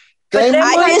 Well,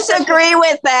 I disagree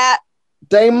with that.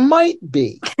 They might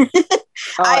be.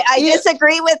 I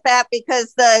disagree with that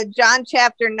because the John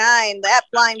chapter 9, that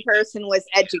blind person was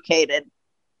educated.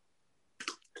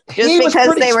 Just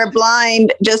because they were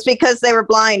blind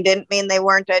didn't mean they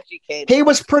weren't educated. He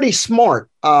was pretty smart.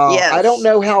 Yes. I don't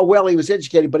know how well he was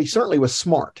educated, but he certainly was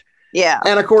smart. Yeah.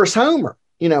 And of course, Homer.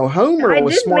 Homer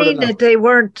was smart enough. I didn't mean that they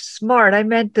weren't smart. I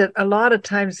meant that a lot of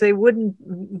times they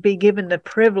wouldn't be given the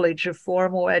privilege of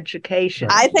formal education.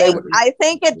 I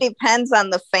think it depends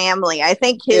on the family. I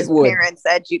think his parents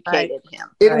educated him.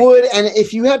 It would. And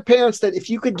if you had parents if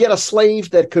you could get a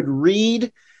slave that could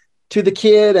read to the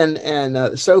kid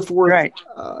and so forth,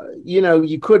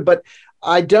 you could. But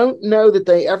I don't know that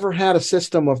they ever had a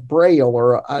system of Braille,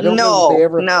 or I don't know if they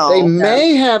ever. They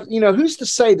may have. Who's to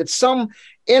say that some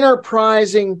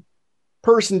enterprising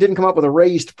person didn't come up with a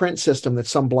raised print system that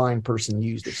some blind person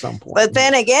used at some point? But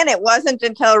then again, it wasn't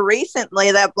until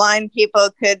recently that blind people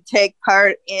could take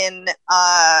part in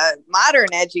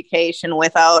modern education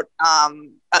without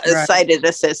sighted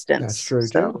assistance. That's true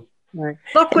too. Right.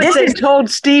 Look what they told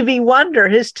Stevie Wonder.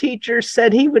 His teacher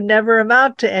said he would never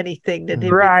amount to anything, that he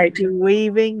would do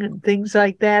weaving and things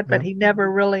like that, but he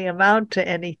never really amount to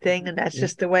anything, and that's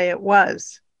just the way it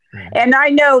was. And I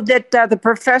know that the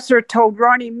professor told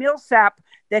Ronnie Millsap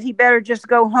that he better just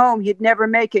go home. He'd never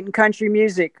make it in country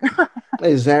music.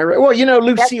 Is that right? Well,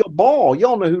 Lucille Ball.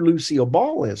 Y'all know who Lucille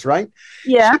Ball is, right?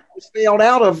 Yeah. She failed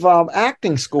out of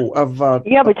acting school. But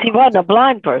she wasn't a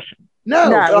blind person.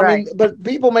 No, I mean, but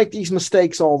people make these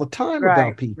mistakes all the time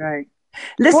about people. Right.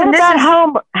 Listen, what about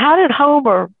Homer? How did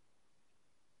Homer?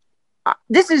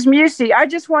 This is Musey. I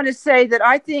just want to say that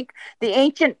I think the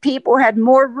ancient people had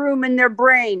more room in their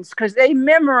brains because they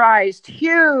memorized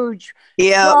huge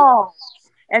songs,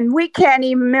 and we can't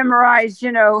even memorize,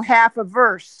 half a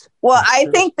verse. Well, I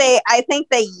think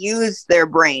they use their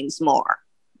brains more.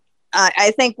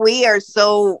 I think we are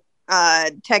so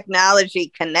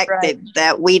technology connected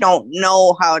that we don't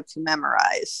know how to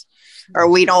memorize, or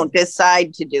we don't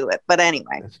decide to do it. But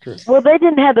anyway, that's true. Well, they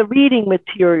didn't have the reading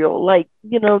material, not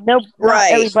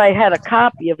everybody had a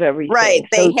copy of everything. Right,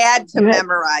 they had to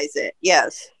memorize it.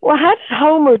 Yes. Well, how did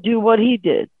Homer do what he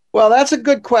did? Well, that's a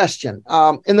good question.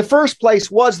 In the first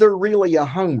place, was there really a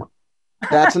Homer?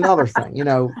 That's another thing.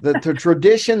 The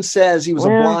tradition says he was a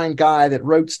blind guy that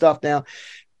wrote stuff down.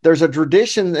 There's a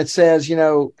tradition that says,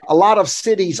 a lot of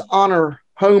cities honor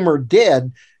Homer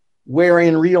dead, where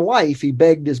in real life he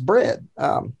begged his bread.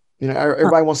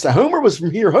 Everybody wants to. Homer was from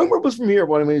here. Homer was from here.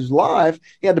 When he was alive,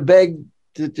 he had to beg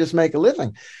to just make a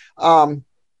living. I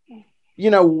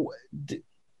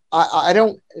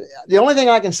don't. The only thing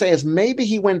I can say is maybe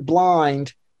he went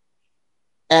blind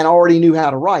and already knew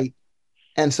how to write,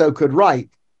 and so could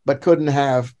write, but couldn't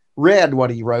have read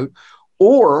what he wrote,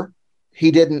 or he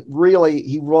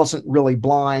wasn't really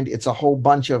blind. It's a whole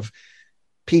bunch of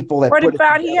people that. What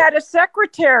about he had a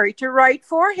secretary to write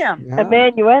for him? Yeah.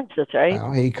 Amanuensis, right?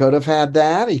 Well, he could have had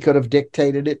that. He could have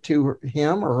dictated it to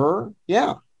him or her.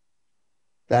 Yeah.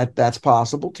 That's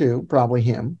possible too. Probably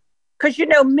him. Because,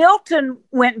 Milton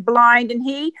went blind and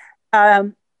he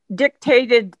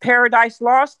dictated Paradise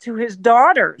Lost to his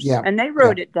daughters. Yeah. And they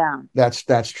wrote it down. That's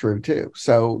true too.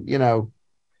 So,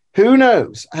 who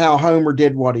knows how Homer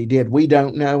did what he did? We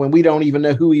don't know, and we don't even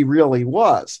know who he really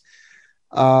was.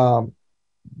 And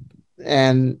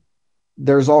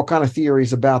there's all kind of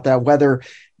theories about that, whether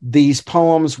these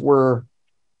poems were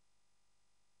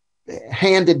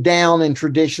handed down in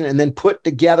tradition and then put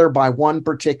together by one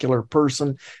particular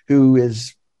person who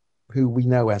we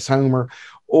know as Homer,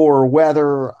 or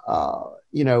whether,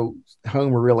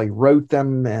 Homer really wrote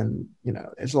them. And,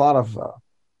 there's a lot of,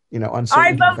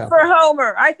 uncertainty. I vote for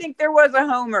Homer. I think there was a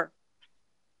Homer.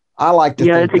 I like to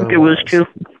think I think there was too.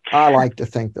 I like to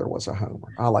think there was a Homer.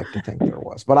 I like to think there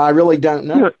was, but I really don't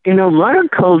know. A lot of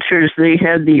cultures, they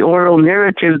had the oral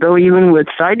narrative, though, even with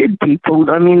sighted people.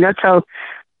 I mean, that's how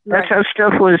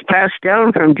stuff was passed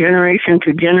down from generation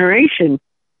to generation.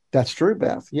 That's true,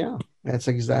 Beth. Yeah, that's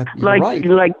exactly right.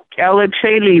 Like Alex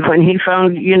Haley, when he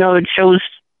found, it shows,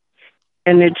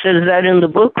 and it says that in the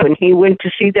book, when he went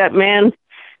to see that man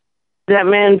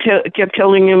kept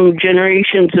telling him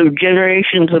generations of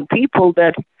people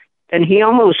that, and he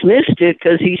almost missed it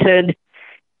because he said,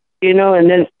 and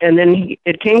then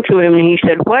it came to him and he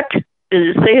said, "What? Say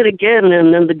it again."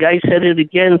 And then the guy said it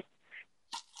again,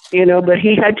 but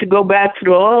he had to go back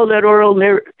through all that oral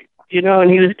narrative, and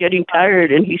he was getting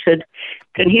tired. And he said,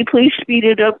 "Can he please speed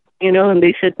it up?" And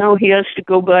they said, "No, he has to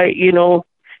go by,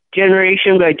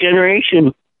 generation by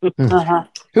generation." Uh-huh.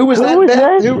 Who was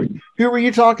that? Who were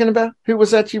you talking about? Who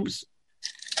was that?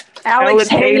 Alex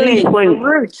Haley.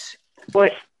 Roots.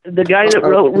 What? The guy that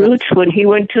wrote Roots, when he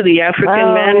went to the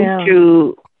African man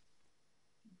to...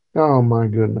 Oh, my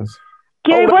goodness.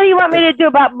 Gary, what do you want me to do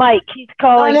about Mike? He's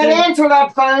calling. Don't answer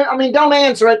that phone. I mean, don't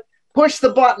answer it. Push the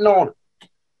button on it.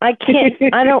 I can't.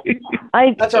 I don't.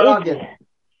 That's all I'll get.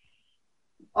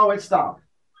 Oh, it stopped.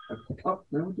 Oh,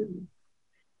 no, it didn't.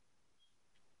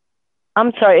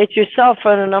 I'm sorry, it's your cell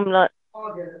phone, and I'm not.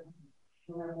 I'll get it.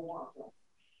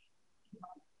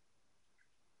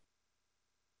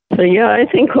 So yeah, I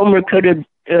think Homer could have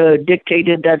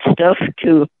dictated that stuff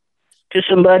to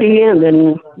somebody, and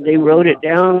then they wrote it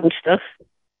down and stuff.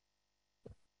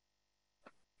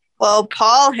 Well,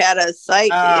 Paul had a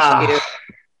sight issue.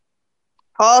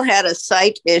 Paul had a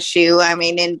sight issue. I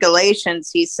mean, in Galatians,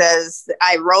 he says,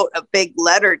 I wrote a big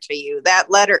letter to you.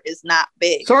 That letter is not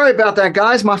big. Sorry about that,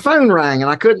 guys. My phone rang and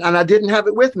I didn't have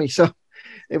it with me. So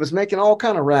it was making all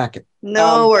kind of racket.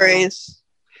 No worries.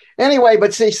 Anyway,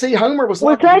 but see, Homer was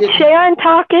that Sharon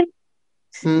talking?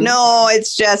 No,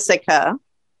 it's Jessica.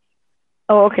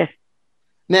 Oh, okay.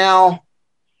 Now,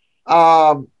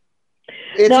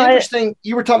 it's interesting.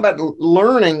 You were talking about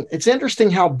learning. It's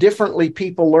interesting how differently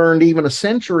people learned even a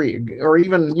century or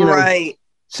even,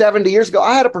 70 years ago.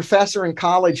 I had a professor in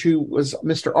college who was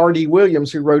Mr. R.D.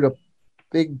 Williams, who wrote a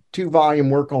big 2-volume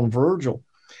work on Virgil.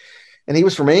 And he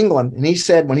was from England. And he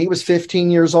said when he was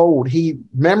 15 years old, they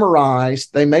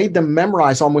made them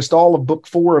memorize almost all of book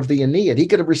 4 of the Aeneid. He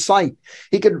could recite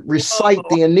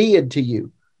the Aeneid to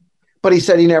you. But he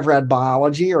said he never had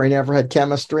biology or he never had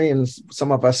chemistry. And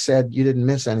some of us said you didn't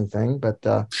miss anything. But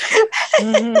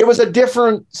it was a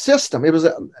different system. It was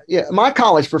my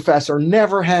college professor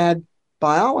never had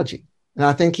biology. And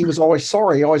I think he was always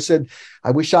sorry. He always said,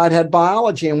 I wish I'd had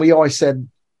biology. And we always said,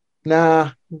 nah,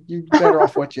 you're better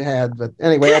off what you had. But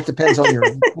anyway, that depends on your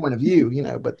point of view,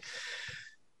 but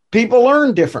people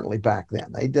learned differently back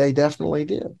then. They definitely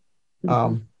did.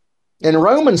 In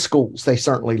Roman schools, they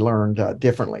certainly learned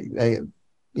differently.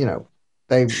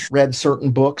 They read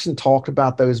certain books and talked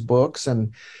about those books.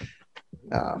 And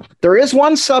there is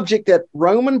one subject that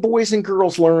Roman boys and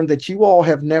girls learned that you all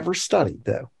have never studied,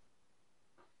 though,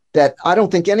 that I don't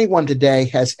think anyone today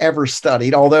has ever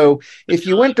studied. Although if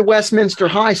you went to Westminster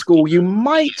High School, you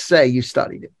might say you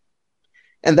studied it.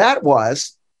 And that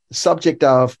was the subject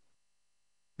of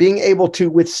being able to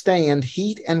withstand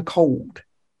heat and cold.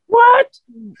 What?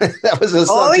 That was a subject.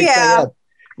 Oh, yeah.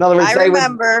 In other words, I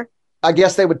remember. I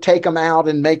guess they would take them out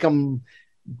and make them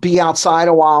be outside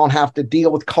a while and have to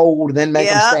deal with cold and then make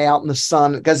them stay out in the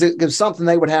sun because it was something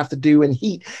they would have to do in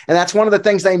heat. And that's one of the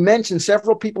things they mentioned.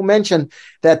 Several people mentioned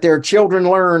that their children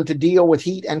learned to deal with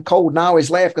heat and cold. And I always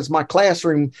laugh because my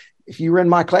classroom, if you were in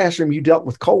my classroom, you dealt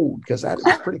with cold because it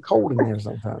was pretty cold in there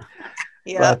sometimes.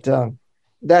 Yeah.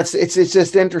 But it's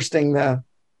just interesting, the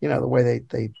way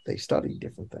they study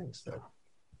different things. So,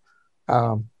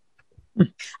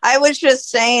 I was just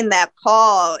saying that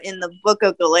Paul in the book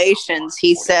of Galatians,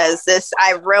 he says this,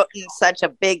 I wrote in such a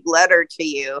big letter to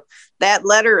you. That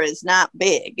letter is not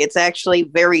big. It's actually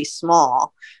very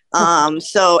small.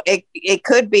 So it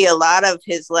could be a lot of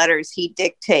his letters he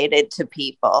dictated to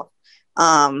people.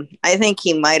 I think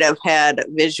he might have had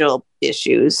visual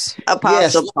issues.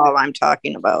 Apostle Paul, I'm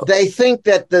talking about. They think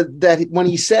that when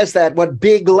he says that, what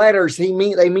big letters they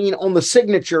mean on the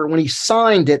signature. When he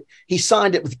signed it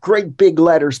with great big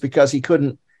letters because he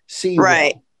couldn't see.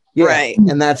 Right. Well. Yeah. Right.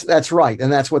 And that's right.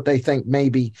 And that's what they think.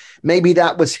 Maybe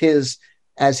that was his,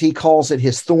 as he calls it,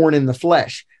 his thorn in the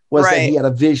flesh. Was that he had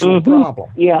a visual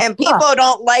problem. Yeah. And people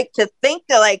don't like to think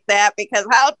like that because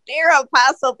how dare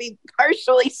Apostle be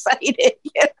partially sighted?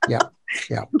 Yeah.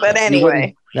 But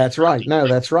anyway. That's right. No,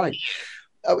 that's right.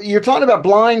 You're talking about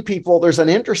blind people. There's an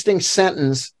interesting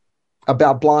sentence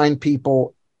about blind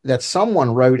people that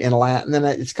someone wrote in Latin. And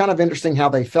it's kind of interesting how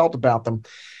they felt about them.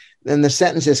 And the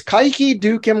sentence is, Caeci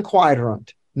ducem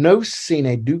quaerunt, nos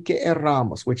sine duce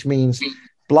erramus, which means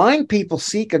blind people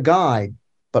seek a guide,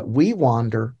 but we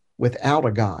wander without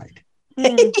a guide.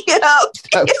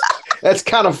 So, that's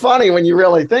kind of funny when you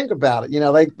really think about it.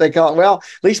 They call it, well,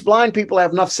 at least blind people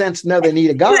have enough sense to know they need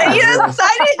a guide.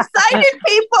 Sighted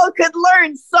people could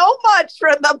learn so much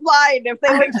from the blind if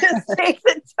they would just take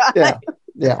the time.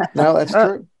 Yeah. No, that's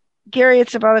true. Gary,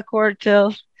 it's about a quarter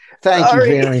till. Thank you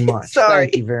very much. Sorry.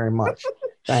 Thank you very much.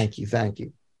 Thank you.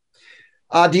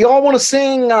 Do y'all want to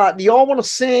sing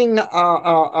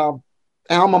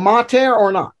Alma Mater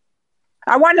or not?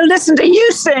 I want to listen to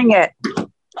you sing it.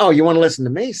 Oh, you want to listen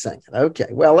to me sing it? Okay.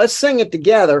 Well, let's sing it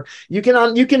together. You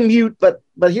can mute, but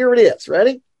here it is.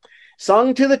 Ready?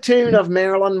 Sung to the tune of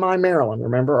Maryland, My Maryland.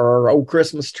 Remember, or Old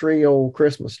Christmas Tree,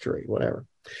 whatever.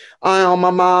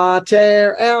 Alma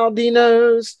Mater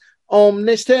Aldinos,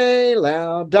 omnes te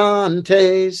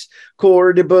laudantes,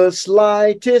 cordibus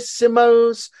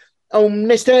laetissimos,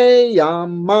 omnes te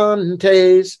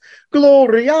amantes,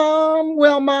 gloriam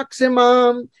vel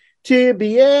maximum,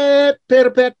 tibi et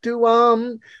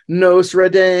perpetuam, nos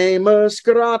redeemus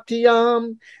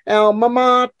gratiam, alma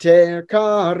mater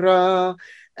cara,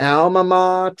 Alma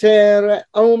mater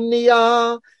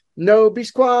omnia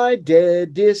nobis quae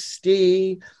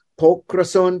dedisti, pulchra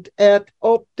sunt et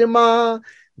optima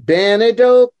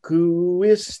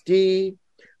benedocuisti,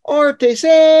 ortes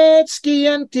et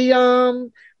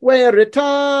scientiam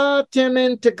veritatem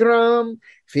integram,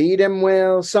 fidem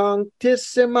vel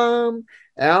sanctissimam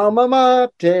alma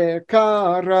mater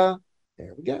cara.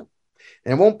 There we go.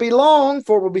 And it won't be long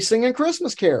for we'll be singing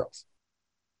Christmas carols.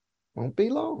 Won't be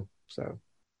long. So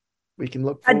we can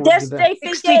look forward to that.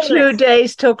 62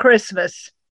 days till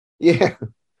Christmas. Yeah.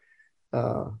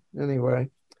 Anyway.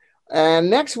 And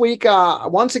next week,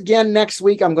 once again, next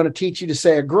week, I'm going to teach you to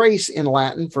say a grace in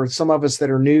Latin for some of us that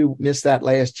are new, missed that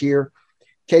last year.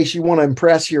 In case you want to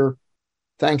impress your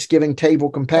Thanksgiving table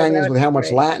companions with how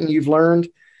much Latin you've learned.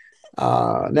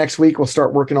 Next week, we'll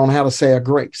start working on how to say a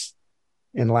grace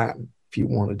in Latin, if you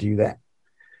want to do that.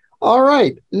 All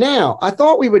right. Now, I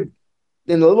thought we would,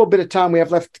 in the little bit of time we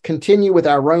have left, continue with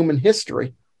our Roman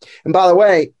history. And by the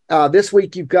way, this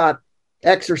week you've got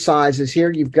exercises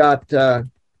here. You've got,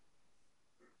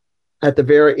 at the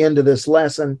very end of this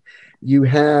lesson, you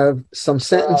have some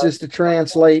sentences to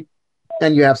translate,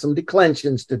 and you have some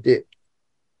declensions to do.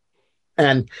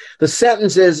 And the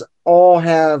sentences all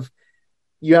have,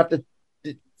 you have to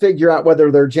figure out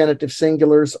whether they're genitive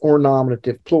singulars or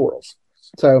nominative plurals.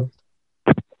 So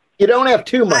you don't have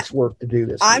too much work to do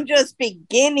this. I'm just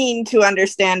beginning to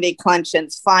understand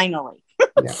declensions, finally.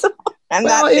 Yeah. I'm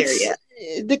not there yet.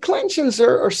 Declensions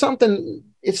are something,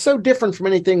 it's so different from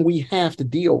anything we have to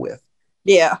deal with.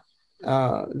 Yeah.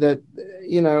 But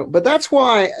that's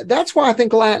why I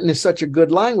think Latin is such a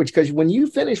good language, because when you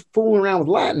finish fooling around with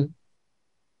Latin,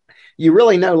 you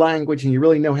really know language and you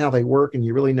really know how they work and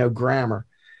you really know grammar,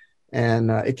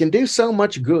 and it can do so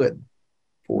much good.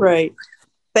 Right.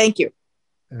 Thank you.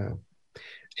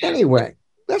 Anyway,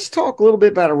 let's talk a little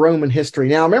bit about a Roman history.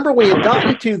 Now, remember we had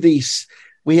gotten to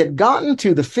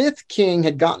the fifth king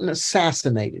had gotten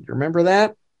assassinated. Remember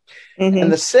that? Mm-hmm.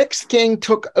 And the sixth king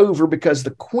took over because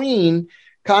the queen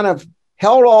kind of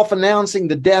held off announcing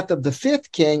the death of the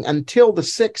fifth king until the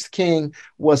sixth king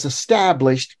was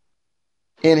established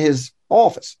in his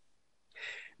office.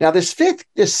 Now, this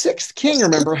sixth king,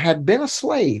 remember, had been a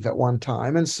slave at one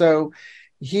time. And so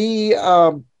he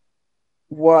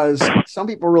some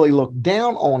people really looked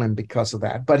down on him because of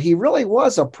that, but he really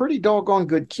was a pretty doggone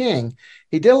good king.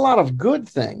 He did a lot of good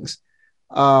things.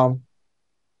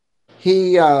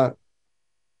 He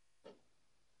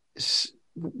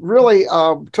really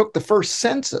took the first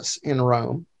census in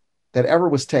Rome that ever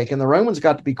was taken. The Romans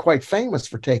got to be quite famous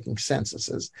for taking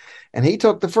censuses, and he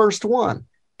took the first one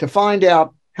to find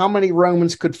out how many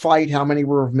Romans could fight, how many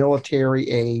were of military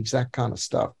age, that kind of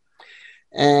stuff.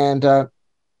 And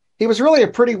he was really a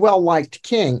pretty well-liked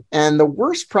king, and the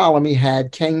worst problem he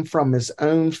had came from his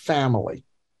own family,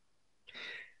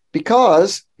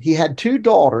 because he had two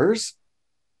daughters,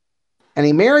 and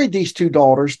he married these two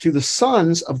daughters to the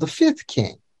sons of the fifth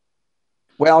king.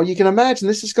 Well, you can imagine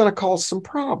this is going to cause some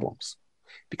problems,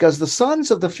 because the sons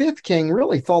of the fifth king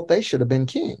really thought they should have been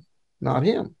king, not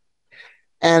him.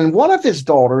 And one of his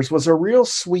daughters was a real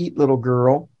sweet little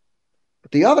girl,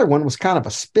 but the other one was kind of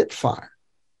a spitfire.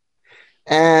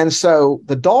 And so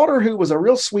the daughter, who was a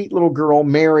real sweet little girl,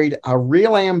 married a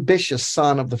real ambitious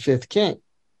son of the fifth king.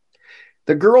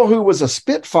 The girl who was a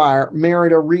spitfire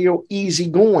married a real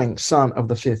easygoing son of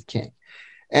the fifth king.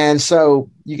 And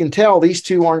so you can tell these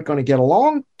two aren't going to get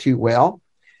along too well.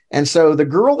 And so the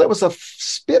girl that was a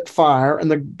spitfire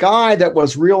and the guy that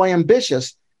was real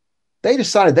ambitious, they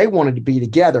decided they wanted to be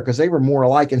together because they were more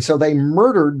alike. And so they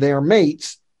murdered their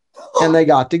mates and they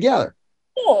got together.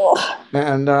 Oh.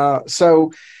 And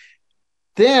so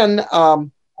then...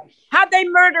 how'd they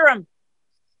murder him?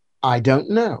 I don't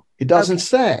know. It doesn't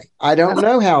say. I don't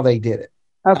know how they did it.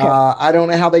 Okay. I don't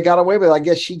know how they got away with it. I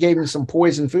guess she gave him some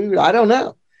poison food. I don't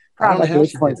know. Probably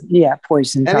poison. Yeah,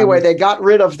 poison. Anyway, they got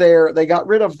rid of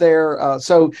their.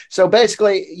 So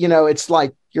basically, it's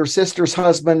like your sister's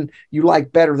husband you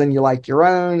like better than you like your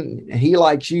own. He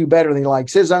likes you better than he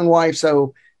likes his own wife.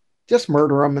 So just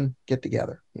murder them and get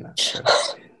together. So,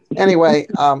 anyway,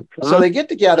 so they get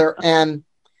together, and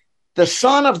the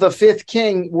son of the fifth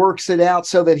king works it out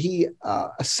so that he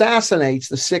assassinates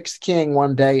the sixth king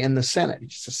one day in the Senate. He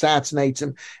just assassinates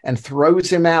him and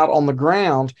throws him out on the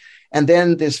ground. And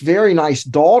then this very nice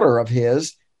daughter of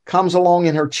his comes along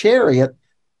in her chariot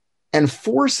and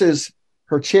forces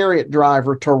her chariot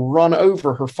driver to run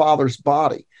over her father's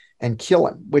body and kill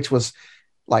him, which was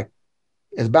like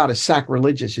about as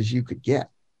sacrilegious as you could get.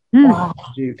 What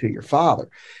did you do to your father?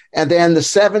 And then the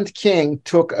seventh king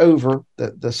took over.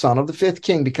 The son of the fifth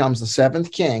king becomes the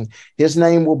seventh king. His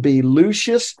name will be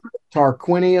Lucius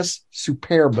Tarquinius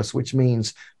Superbus, which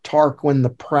means Tarquin the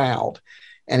Proud.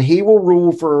 And he will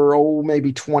rule for,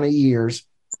 maybe 20 years.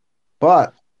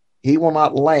 But he will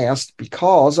not last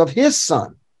because of his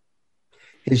son.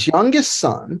 His youngest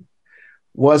son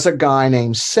was a guy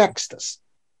named Sextus.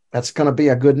 That's going to be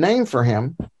a good name for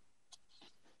him,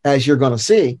 as you're going to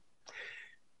see.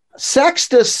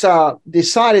 Sextus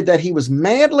decided that he was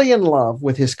madly in love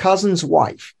with his cousin's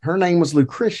wife. Her name was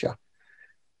Lucretia.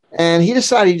 And he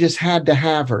decided he just had to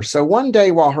have her. So one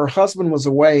day while her husband was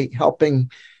away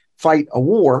helping fight a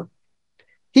war,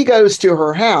 he goes to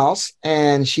her house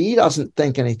and she doesn't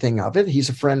think anything of it. He's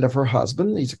a friend of her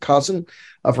husband. He's a cousin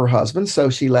of her husband. So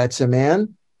she lets him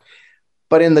in.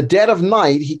 But in the dead of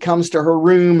night, he comes to her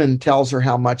room and tells her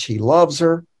how much he loves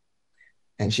her.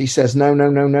 And she says,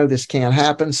 no, this can't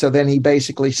happen. So then he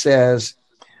basically says,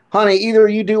 honey, either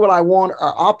you do what I want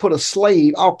or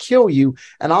I'll kill you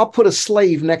and I'll put a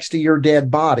slave next to your dead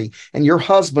body. And your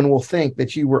husband will think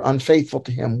that you were unfaithful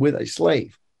to him with a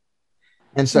slave.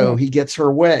 And so he gets her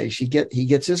way. He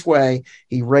gets his way.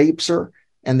 He rapes her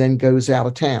and then goes out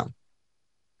of town.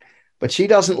 But she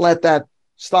doesn't let that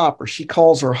stop her. She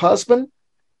calls her husband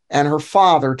and her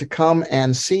father to come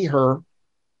and see her.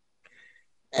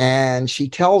 And she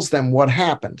tells them what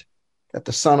happened, that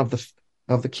the son of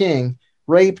the king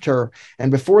raped her.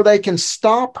 And before they can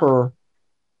stop her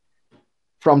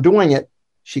from doing it,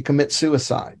 she commits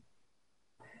suicide.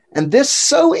 And this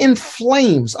so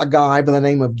inflames a guy by the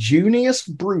name of Junius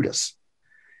Brutus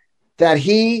that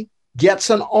he gets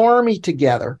an army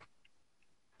together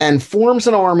and forms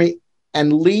an army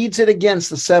and leads it against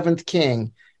the seventh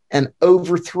king and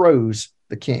overthrows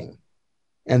the king.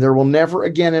 And there will never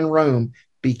again in Rome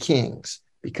be kings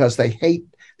because they hate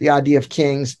the idea of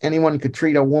kings. Anyone could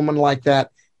treat a woman like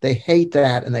that. They hate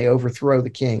that and they overthrow the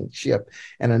kingship.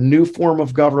 And a new form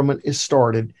of government is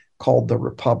started called the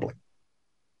Republic.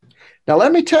 Now,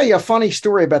 let me tell you a funny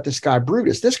story about this guy,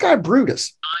 Brutus. This guy,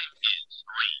 Brutus,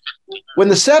 when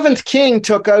the seventh king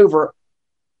took over,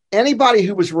 anybody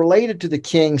who was related to the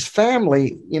king's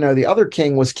family, the other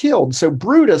king was killed. So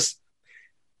Brutus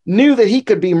knew that he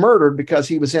could be murdered because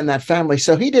he was in that family.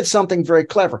 So he did something very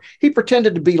clever. He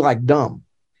pretended to be like dumb.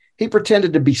 He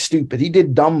pretended to be stupid. He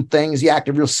did dumb things. He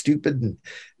acted real stupid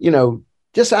and,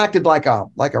 just acted like a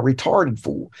retarded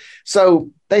fool.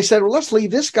 So they said, well, let's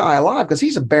leave this guy alive because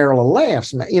he's a barrel of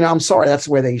laughs. I'm sorry. That's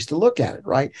the way they used to look at it,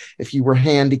 right? If you were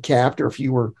handicapped or if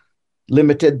you were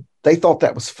limited, they thought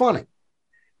that was funny.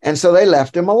 And so they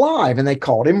left him alive and they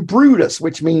called him Brutus,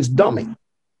 which means dummy.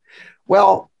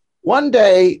 Well, one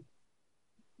day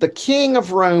the king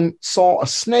of Rome saw a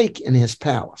snake in his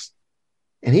palace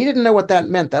and he didn't know what that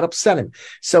meant. That upset him.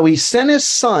 So he sent his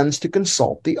sons to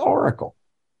consult the oracle.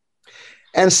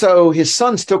 And so his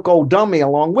sons took old Dummy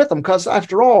along with them because,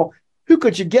 after all, who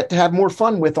could you get to have more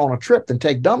fun with on a trip than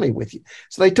take Dummy with you?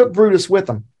 So they took Brutus with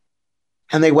them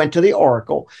and they went to the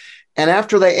oracle. And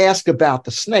after they asked about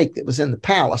the snake that was in the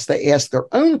palace, they asked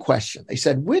their own question. They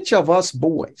said, which of us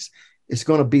boys is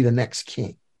going to be the next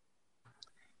king?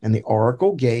 And the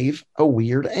oracle gave a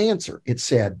weird answer. It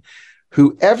said,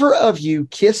 whoever of you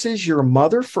kisses your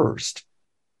mother first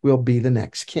will be the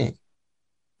next king.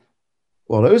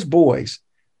 Well, those boys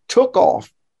took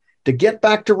off to get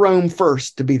back to Rome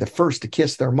first to be the first to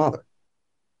kiss their mother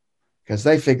because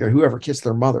they figured whoever kissed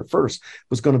their mother first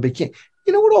was going to be king.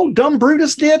 You know what old dumb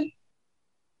Brutus did?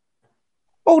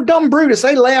 Old dumb Brutus,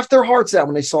 they laughed their hearts out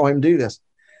when they saw him do this.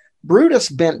 Brutus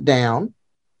bent down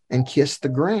and kissed the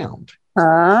ground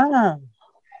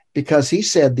because he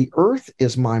said, the earth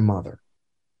is my mother.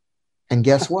 And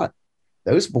guess what?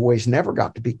 Those boys never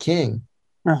got to be king.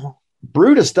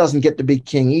 Brutus doesn't get to be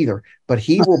king either, but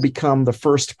he will become the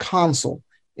first consul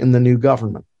in the new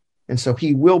government. And so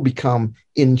he will become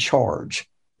in charge.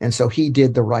 And so he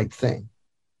did the right thing.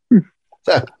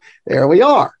 So there we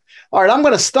are. All right, I'm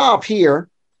going to stop here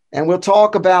and we'll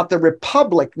talk about the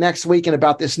Republic next week and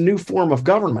about this new form of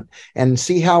government and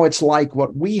see how it's like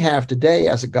what we have today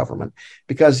as a government,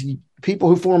 because people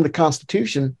who formed the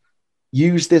Constitution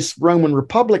use this Roman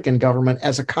Republican government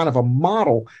as a kind of a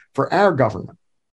model for our government.